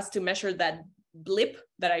for us to measure that blip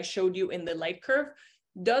that I showed you in the light curve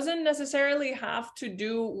doesn't necessarily have to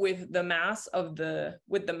do with the mass of the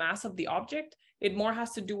object. It more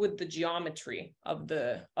has to do with the geometry of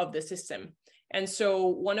the system. And so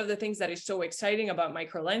one of the things that is so exciting about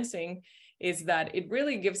microlensing is that it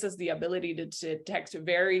really gives us the ability to detect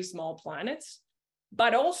very small planets,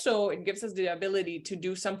 but also it gives us the ability to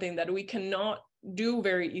do something that we cannot do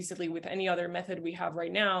very easily with any other method we have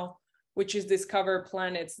right now, which is discover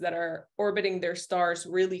planets that are orbiting their stars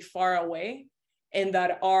really far away and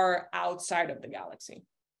that are outside of the galaxy.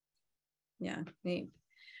 Yeah, neat.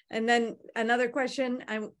 And then another question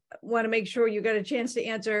I want to make sure you got a chance to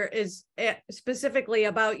answer is specifically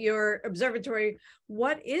about your observatory.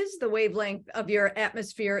 What is the wavelength of your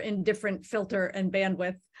atmosphere in different filter and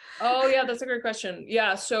bandwidth? Oh yeah, that's a great question.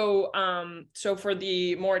 Yeah, so for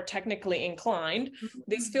the more technically inclined,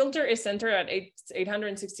 this filter is centered at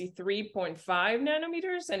 863.5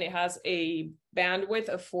 nanometers, and it has a bandwidth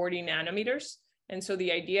of 40 nanometers. And so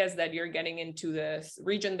the idea is that you're getting into this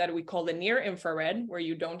region that we call the near infrared, where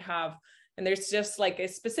you don't have, and there's just like a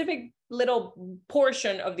specific little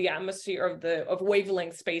portion of the atmosphere of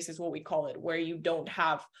wavelength space is what we call it, where you don't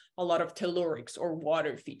have a lot of tellurics or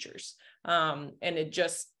water features. And it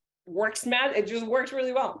just works it just works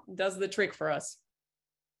really well. It does the trick for us.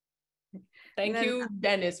 Thank you,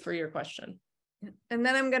 Dennis, for your question. And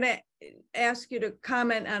then I'm going to ask you to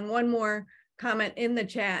comment on one more comment in the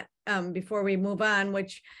chat before we move on,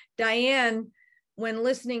 which Diane, when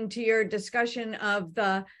listening to your discussion of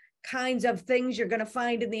the kinds of things you're going to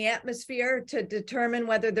find in the atmosphere to determine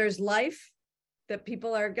whether there's life that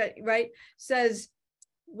people are right, says,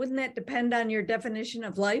 wouldn't that depend on your definition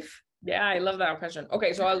of life? Yeah, I love that question.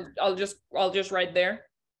 Okay, so I'll just write there.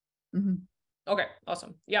 Mm-hmm. Okay,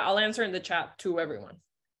 awesome. Yeah, I'll answer in the chat to everyone.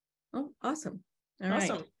 Oh, awesome.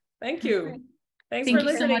 Awesome. Right. Thank you. Okay. Thanks for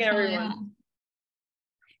listening, so much, everyone.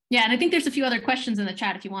 Yeah, and I think there's a few other questions in the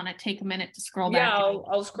chat if you want to take a minute to scroll back. Yeah,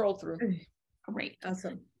 I'll scroll through. Great.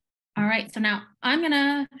 Awesome. All right, so now I'm going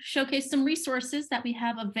to showcase some resources that we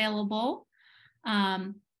have available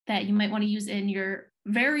that you might want to use in your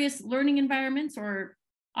various learning environments or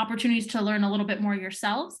opportunities to learn a little bit more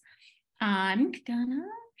yourselves. I'm gonna,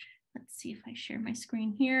 let's see if I share my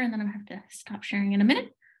screen here, and then I'm gonna have to stop sharing in a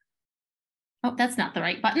minute. Oh, that's not the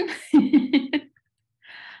right button.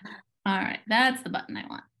 All right, that's the button I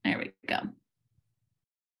want. There we go.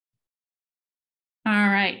 All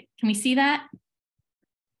right, can we see that?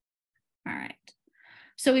 All right,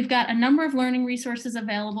 so we've got a number of learning resources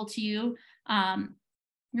available to you. I'm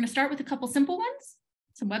gonna start with a couple simple ones,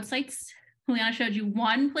 some websites. Juliana showed you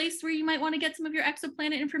one place where you might want to get some of your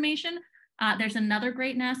exoplanet information. There's another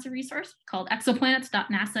great NASA resource called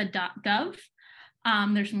exoplanets.nasa.gov.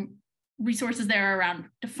 There's some resources there around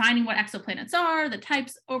defining what exoplanets are, the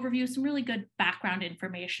types, overview, some really good background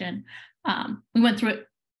information. We went through it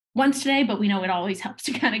once today, but we know it always helps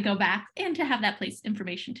to kind of go back and to have that place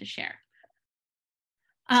information to share.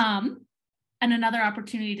 And another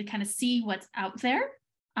opportunity to kind of see what's out there.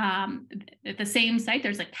 At the same site,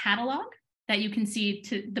 there's a catalog that you can see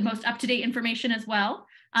to the most up-to-date information as well,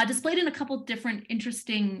 displayed in a couple different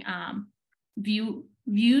interesting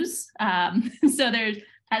views. So there's,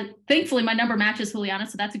 thankfully my number matches Juliana,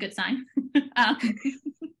 so that's a good sign.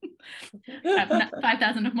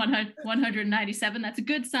 5,197, that's a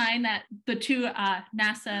good sign that the two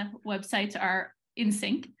NASA websites are in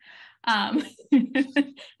sync.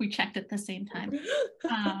 We checked at the same time.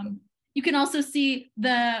 You can also see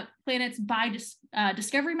the planets by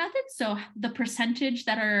discovery method. So the percentage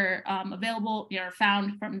that are available, are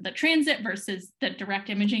found from the transit versus the direct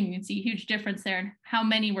imaging. You can see a huge difference there in how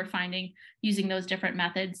many we're finding using those different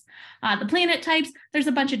methods. The planet types, there's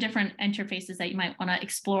a bunch of different interfaces that you might want to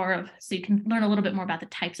explore so you can learn a little bit more about the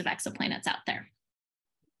types of exoplanets out there.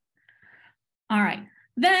 All right,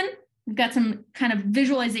 then we've got some kind of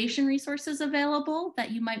visualization resources available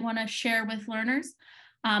that you might want to share with learners.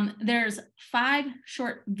 There's 5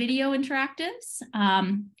 short video interactives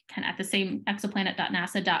kind of at the same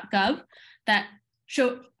exoplanet.nasa.gov that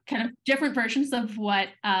show kind of different versions of what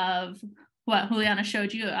Juliana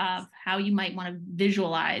showed you of how you might want to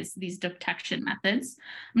visualize these detection methods.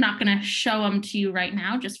 I'm not going to show them to you right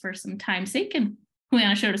now just for some time's sake, and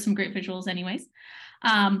Juliana showed us some great visuals anyways.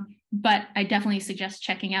 But I definitely suggest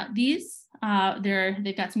checking out these.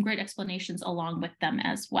 They've got some great explanations along with them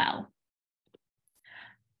as well.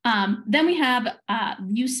 Then we have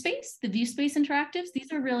ViewSpace, the ViewSpace interactives.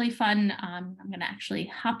 These are really fun. I'm going to actually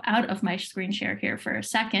hop out of my screen share here for a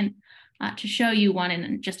second to show you one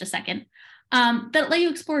in just a second. that let you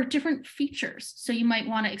explore different features. So you might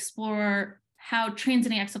want to explore how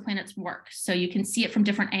transiting exoplanets work. So you can see it from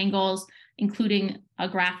different angles, including a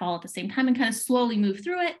graph all at the same time, and kind of slowly move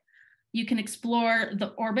through it. You can explore the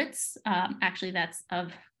orbits. Actually, that's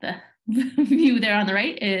of the view there on the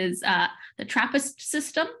right is the TRAPPIST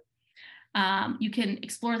system. You can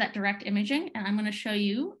explore that direct imaging, and I'm going to show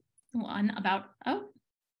you one about,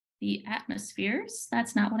 the atmospheres.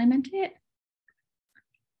 That's not what I meant to hit.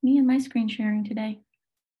 Me and my screen sharing today.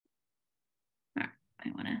 All right,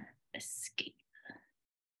 I want to escape.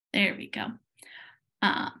 There we go.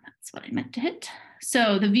 That's what I meant to hit.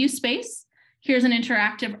 So the view space, here's an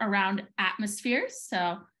interactive around atmospheres.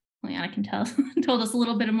 So Juliana can told us a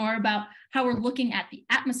little bit more about how we're looking at the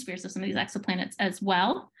atmospheres of some of these exoplanets as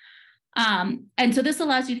well. And so this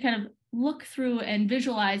allows you to kind of look through and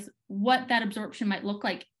visualize what that absorption might look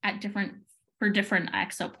like at for different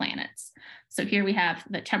exoplanets. So here we have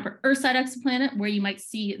the temperate Earth-side exoplanet where you might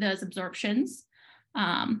see those absorptions.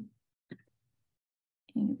 You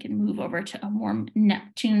can move over to a more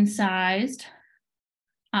Neptune-sized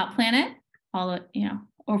planet,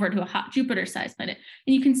 over to a hot Jupiter-sized planet,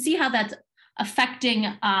 and you can see how that's affecting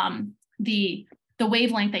the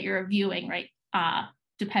wavelength that you're viewing, right?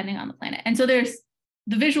 Depending on the planet. And so there's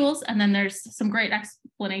the visuals, and then there's some great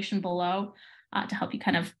explanation below to help you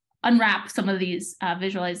kind of unwrap some of these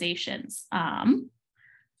visualizations.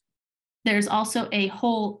 There's also a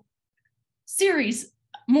whole series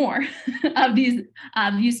more of these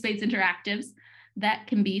view space interactives that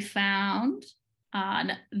can be found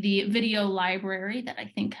on the video library that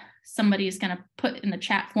I think somebody is going to put in the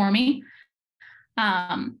chat for me.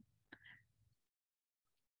 I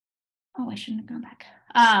shouldn't have gone back.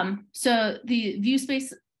 So the view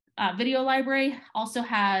space video library also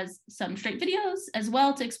has some straight videos as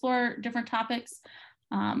well to explore different topics.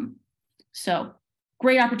 So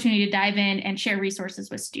great opportunity to dive in and share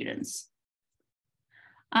resources with students.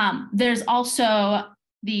 There's also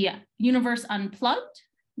the Universe Unplugged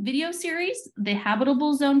video series. The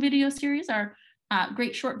Habitable Zone video series are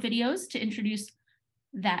great short videos to introduce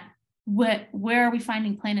that. Where are we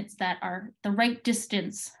finding planets that are the right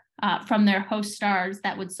distance from their host stars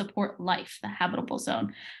that would support life, the habitable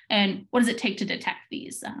zone, and what does it take to detect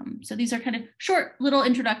these? So these are kind of short little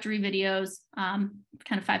introductory videos, kind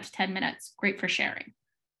of 5 to 10 minutes, great for sharing.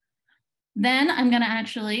 Then I'm going to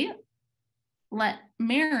actually let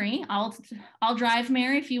Mary, I'll drive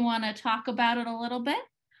Mary if you want to talk about it a little bit.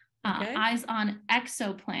 Okay. Eyes on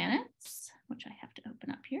exoplanets, which I have to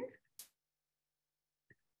open up here.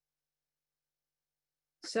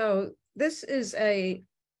 So this is a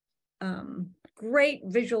great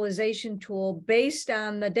visualization tool based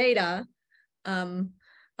on the data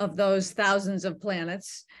of those thousands of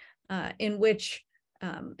planets, in which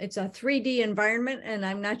it's a 3D environment, and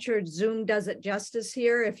I'm not sure Zoom does it justice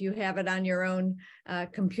here if you have it on your own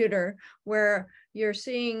computer, where you're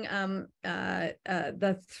seeing the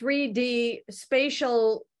 3D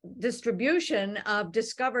spatial distribution of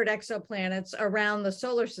discovered exoplanets around the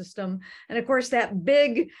solar system. And of course, that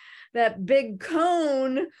big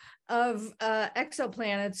cone of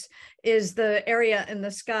exoplanets is the area in the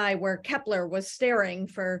sky where Kepler was staring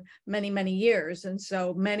for many, many years. And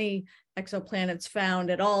so many exoplanets found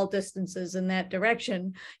at all distances in that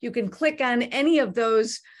direction. You can click on any of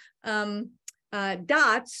those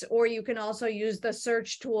dots, or you can also use the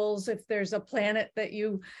search tools if there's a planet that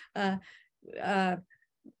you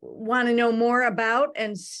want to know more about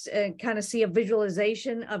and kind of see a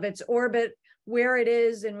visualization of its orbit, where it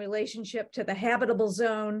is in relationship to the habitable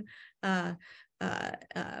zone, get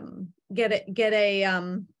a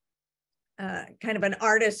kind of an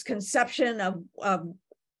artist's conception of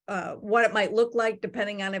what it might look like,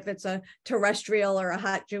 depending on if it's a terrestrial or a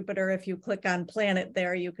hot Jupiter. If you click on planet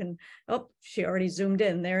there, you can, oh, she already zoomed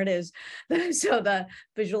in, there it is. So the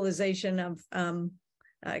visualization of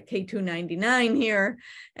K299 here.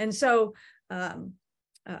 And so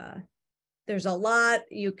there's a lot.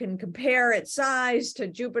 You can compare its size to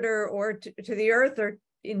Jupiter or to the Earth, or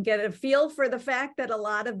and get a feel for the fact that a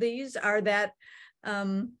lot of these are that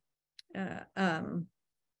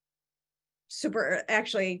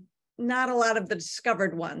actually not a lot of the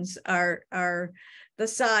discovered ones are the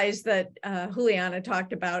size that Juliana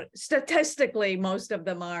talked about. Statistically, most of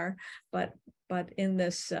them are, but in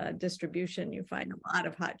this distribution, you find a lot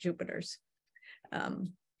of hot Jupiters.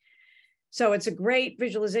 So it's a great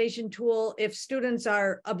visualization tool if students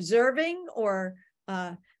are observing or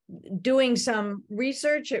doing some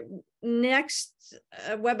research. Next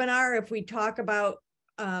webinar, if we talk about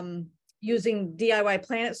using DIY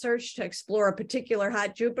planet search to explore a particular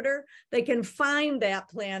hot Jupiter, they can find that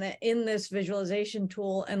planet in this visualization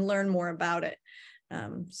tool and learn more about it.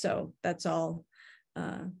 So that's all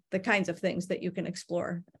the kinds of things that you can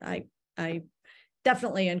explore. I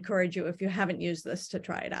definitely encourage you, if you haven't used this, to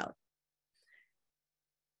try it out.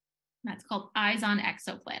 That's called Eyes on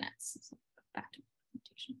Exoplanets. So back to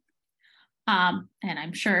presentation. And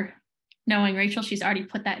I'm sure, knowing Rachel, she's already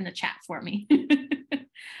put that in the chat for me.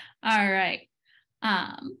 All right.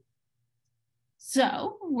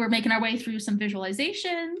 So we're making our way through some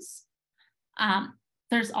visualizations.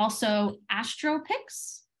 There's also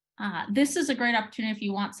Astropix. This is a great opportunity if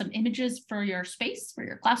you want some images for your space, for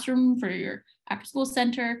your classroom, for your after school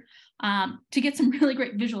center, to get some really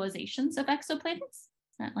great visualizations of exoplanets.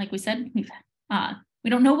 Like we said, we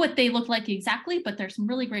don't know what they look like exactly, but there's some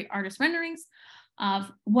really great artist renderings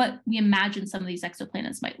of what we imagine some of these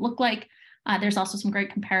exoplanets might look like. There's also some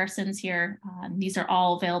great comparisons here. These are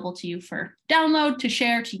all available to you for download, to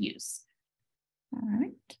share, to use. All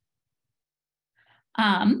right.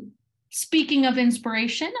 Speaking of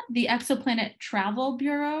inspiration, the Exoplanet Travel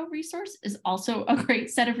Bureau resource is also a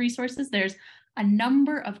great set of resources. There's a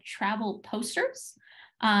number of travel posters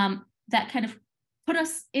that kind of put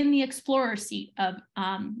us in the explorer seat of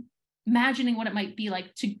imagining what it might be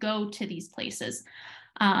like to go to these places,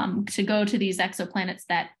 to go to these exoplanets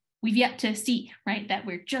that we've yet to see, right? That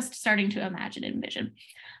we're just starting to imagine and envision.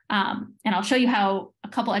 And I'll show you how a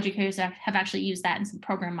couple educators have actually used that in some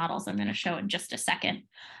program models I'm going to show in just a second.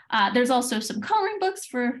 There's also some coloring books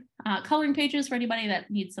for coloring pages for anybody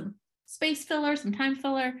that needs some space filler, some time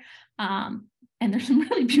filler. And there's some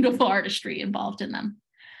really beautiful artistry involved in them.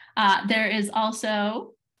 There is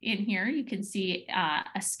also in here, you can see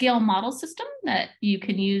a scale model system that you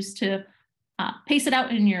can use to pace it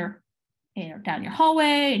out in your, down your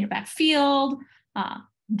hallway, in your back field,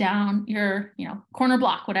 down your corner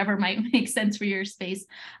block, whatever might make sense for your space.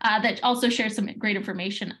 That also shares some great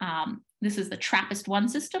information. This is the TRAPPIST-1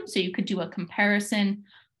 system, so you could do a comparison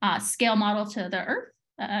scale model to the Earth,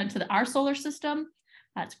 to our solar system.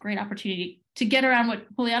 That's a great opportunity to get around what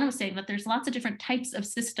Juliana was saying, that there's lots of different types of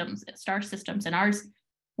systems, star systems, and ours,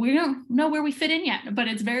 we don't know where we fit in yet, but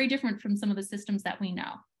it's very different from some of the systems that we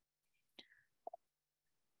know.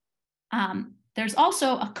 There's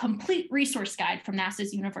also a complete resource guide from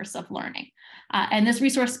NASA's Universe of Learning. And this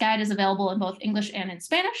resource guide is available in both English and in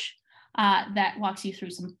Spanish. That walks you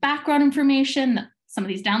through some background information, some of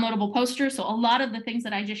these downloadable posters. So a lot of the things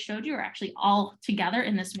that I just showed you are actually all together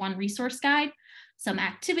in this one resource guide. Some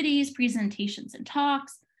activities, presentations, and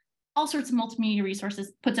talks, all sorts of multimedia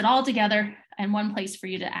resources, puts it all together in one place for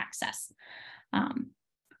you to access.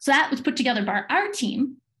 So that was put together by our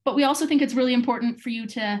team, but we also think it's really important for you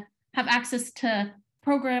to have access to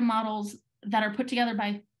program models that are put together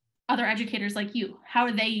by other educators like you. How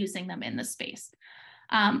are they using them in this space?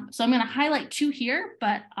 So I'm going to highlight two here,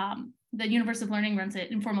 but the Universe of Learning runs an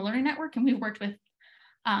informal learning network, and we've worked with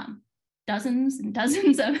dozens and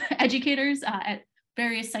dozens of educators at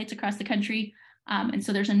various sites across the country. And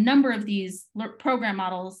so there's a number of these program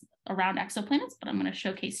models around exoplanets, but I'm going to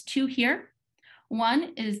showcase two here.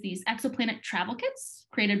 One is these exoplanet travel kits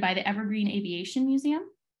created by the Evergreen Aviation Museum.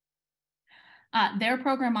 Their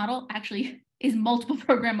program model actually is multiple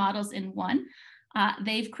program models in one.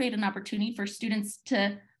 They've created an opportunity for students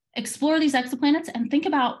to explore these exoplanets and think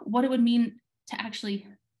about what it would mean to actually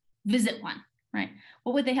visit one, right?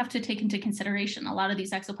 What would they have to take into consideration? A lot of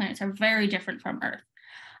these exoplanets are very different from Earth.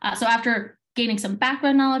 So after gaining some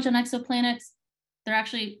background knowledge on exoplanets, they're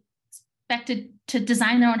actually expected to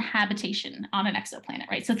design their own habitation on an exoplanet,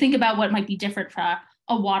 right? So think about what might be different from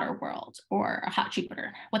a water world or a hot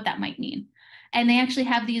Jupiter, what that might mean. And they actually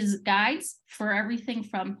have these guides for everything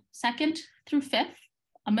from 2nd through 5th,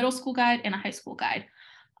 a middle school guide and a high school guide,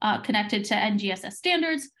 connected to NGSS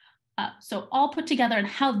standards. So all put together and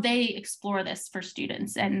how they explore this for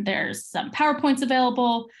students. And there's some PowerPoints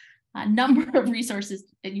available, a number of resources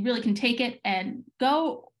that you really can take it and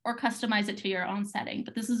go or customize it to your own setting.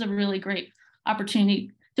 But this is a really great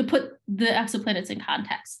opportunity to put the exoplanets in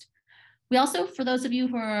context. We also, for those of you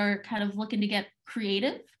who are kind of looking to get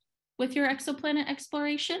creative with your exoplanet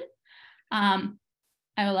exploration,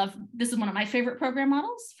 this is one of my favorite program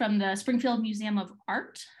models from the Springfield Museum of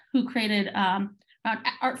Art, who created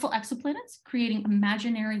artful exoplanets, creating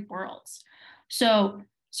imaginary worlds. So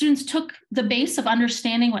students took the base of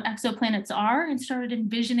understanding what exoplanets are and started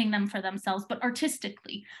envisioning them for themselves, but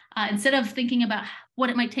artistically. Instead of thinking about what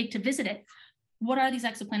it might take to visit it, what are these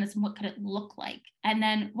exoplanets and what could it look like? And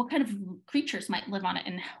then what kind of creatures might live on it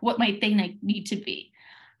and what might they need to be?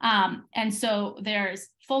 And so there's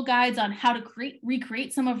full guides on how to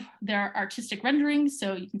recreate some of their artistic renderings.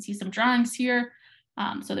 So you can see some drawings here.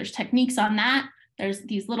 So there's techniques on that. There's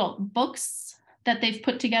these little books that they've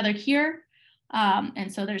put together here.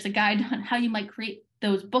 And so there's a guide on how you might create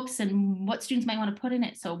those books and what students might want to put in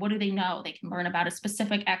it. So what do they know? They can learn about a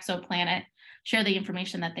specific exoplanet, share the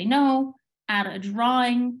information that they know, add a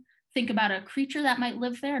drawing, think about a creature that might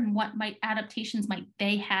live there and what adaptations might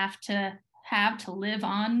they have to live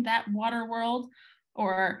on that water world,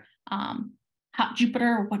 or hot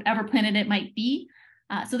Jupiter, or whatever planet it might be.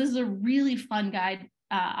 So this is a really fun guide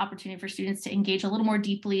opportunity for students to engage a little more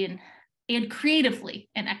deeply and creatively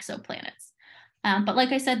in exoplanets. But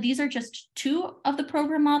like I said, these are just 2 of the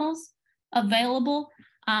program models available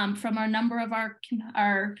from a number of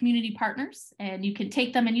our community partners, and you can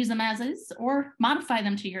take them and use them as is or modify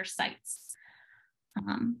them to your sites.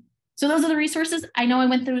 So those are the resources. I know I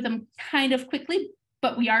went through them kind of quickly,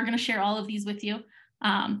 but we are going to share all of these with you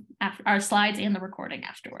after our slides and the recording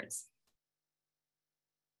afterwards.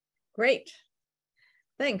 Great.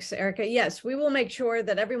 Thanks, Erica. Yes, we will make sure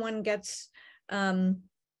that everyone gets a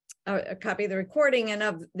copy of the recording and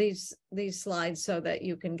of these slides so that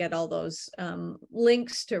you can get all those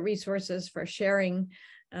links to resources for sharing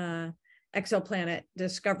exoplanet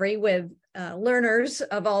discovery with learners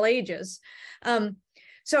of all ages.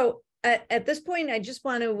 So at this point, I just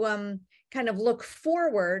want to kind of look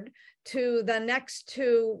forward to the next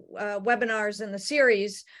 2 webinars in the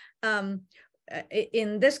series.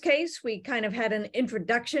 In this case, we kind of had an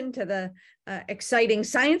introduction to the exciting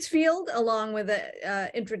science field, along with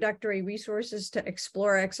introductory resources to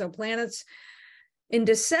explore exoplanets. In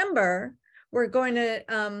December, we're going to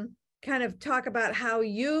kind of talk about how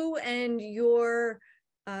you and your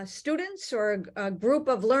students or a group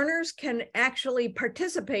of learners can actually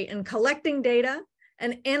participate in collecting data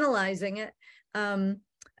and analyzing it,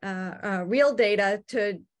 real data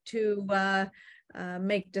to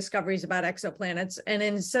make discoveries about exoplanets. And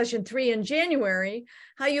in session 3 in January,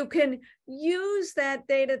 how you can use that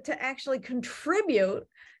data to actually contribute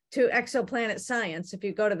to exoplanet science. If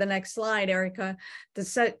you go to the next slide, Erica, the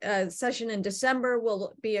session in December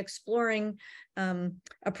will be exploring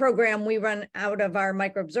a program we run out of our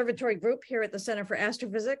microobservatory group here at the Center for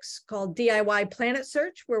Astrophysics called DIY Planet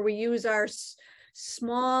Search, where we use our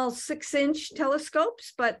small 6-inch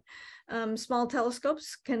telescopes, but small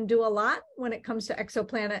telescopes can do a lot when it comes to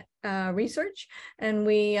exoplanet research. And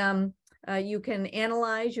you can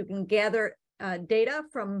analyze, you can gather data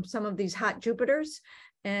from some of these hot Jupiters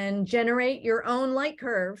and generate your own light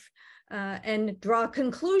curve and draw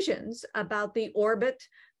conclusions about the orbit,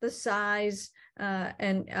 the size,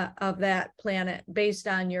 and of that planet based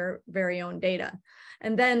on your very own data.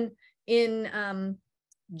 And then in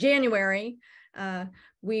January,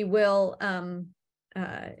 we will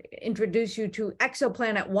introduce you to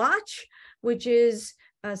Exoplanet Watch, which is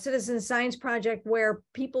a citizen science project where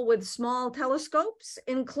people with small telescopes,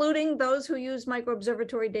 including those who use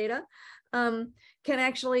microobservatory data, can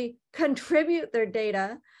actually contribute their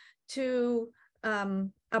data to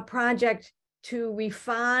a project to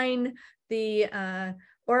refine the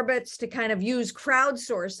orbits, to kind of use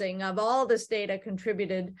crowdsourcing of all this data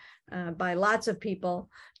contributed by lots of people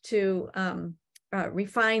to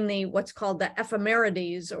refine what's called the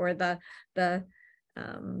ephemerides, or the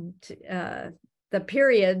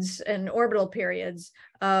periods and orbital periods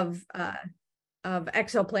of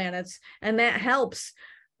exoplanets, and that helps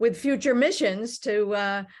with future missions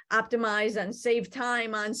to optimize and save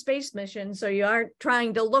time on space missions, so you aren't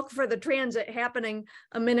trying to look for the transit happening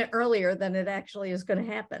a minute earlier than it actually is going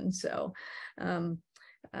to happen. So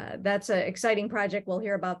that's an exciting project. We'll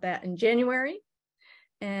hear about that in January.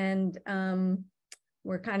 And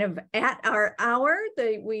we're kind of at our hour.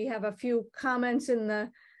 We have a few comments in the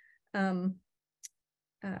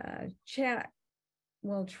chat.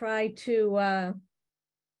 We'll try to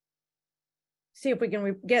see if we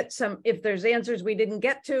can get some, if there's answers we didn't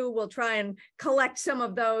get to, we'll try and collect some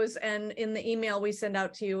of those. And in the email we send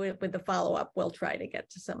out to you with the follow-up, we'll try to get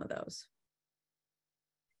to some of those.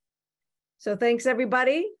 So thanks,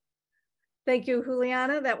 everybody. Thank you,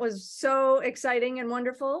 Juliana. That was so exciting and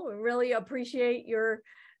wonderful. We really appreciate your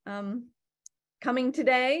coming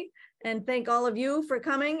today, and thank all of you for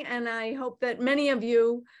coming. And I hope that many of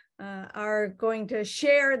you are going to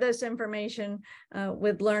share this information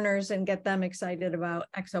with learners and get them excited about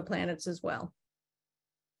exoplanets as well.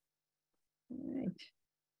 All right.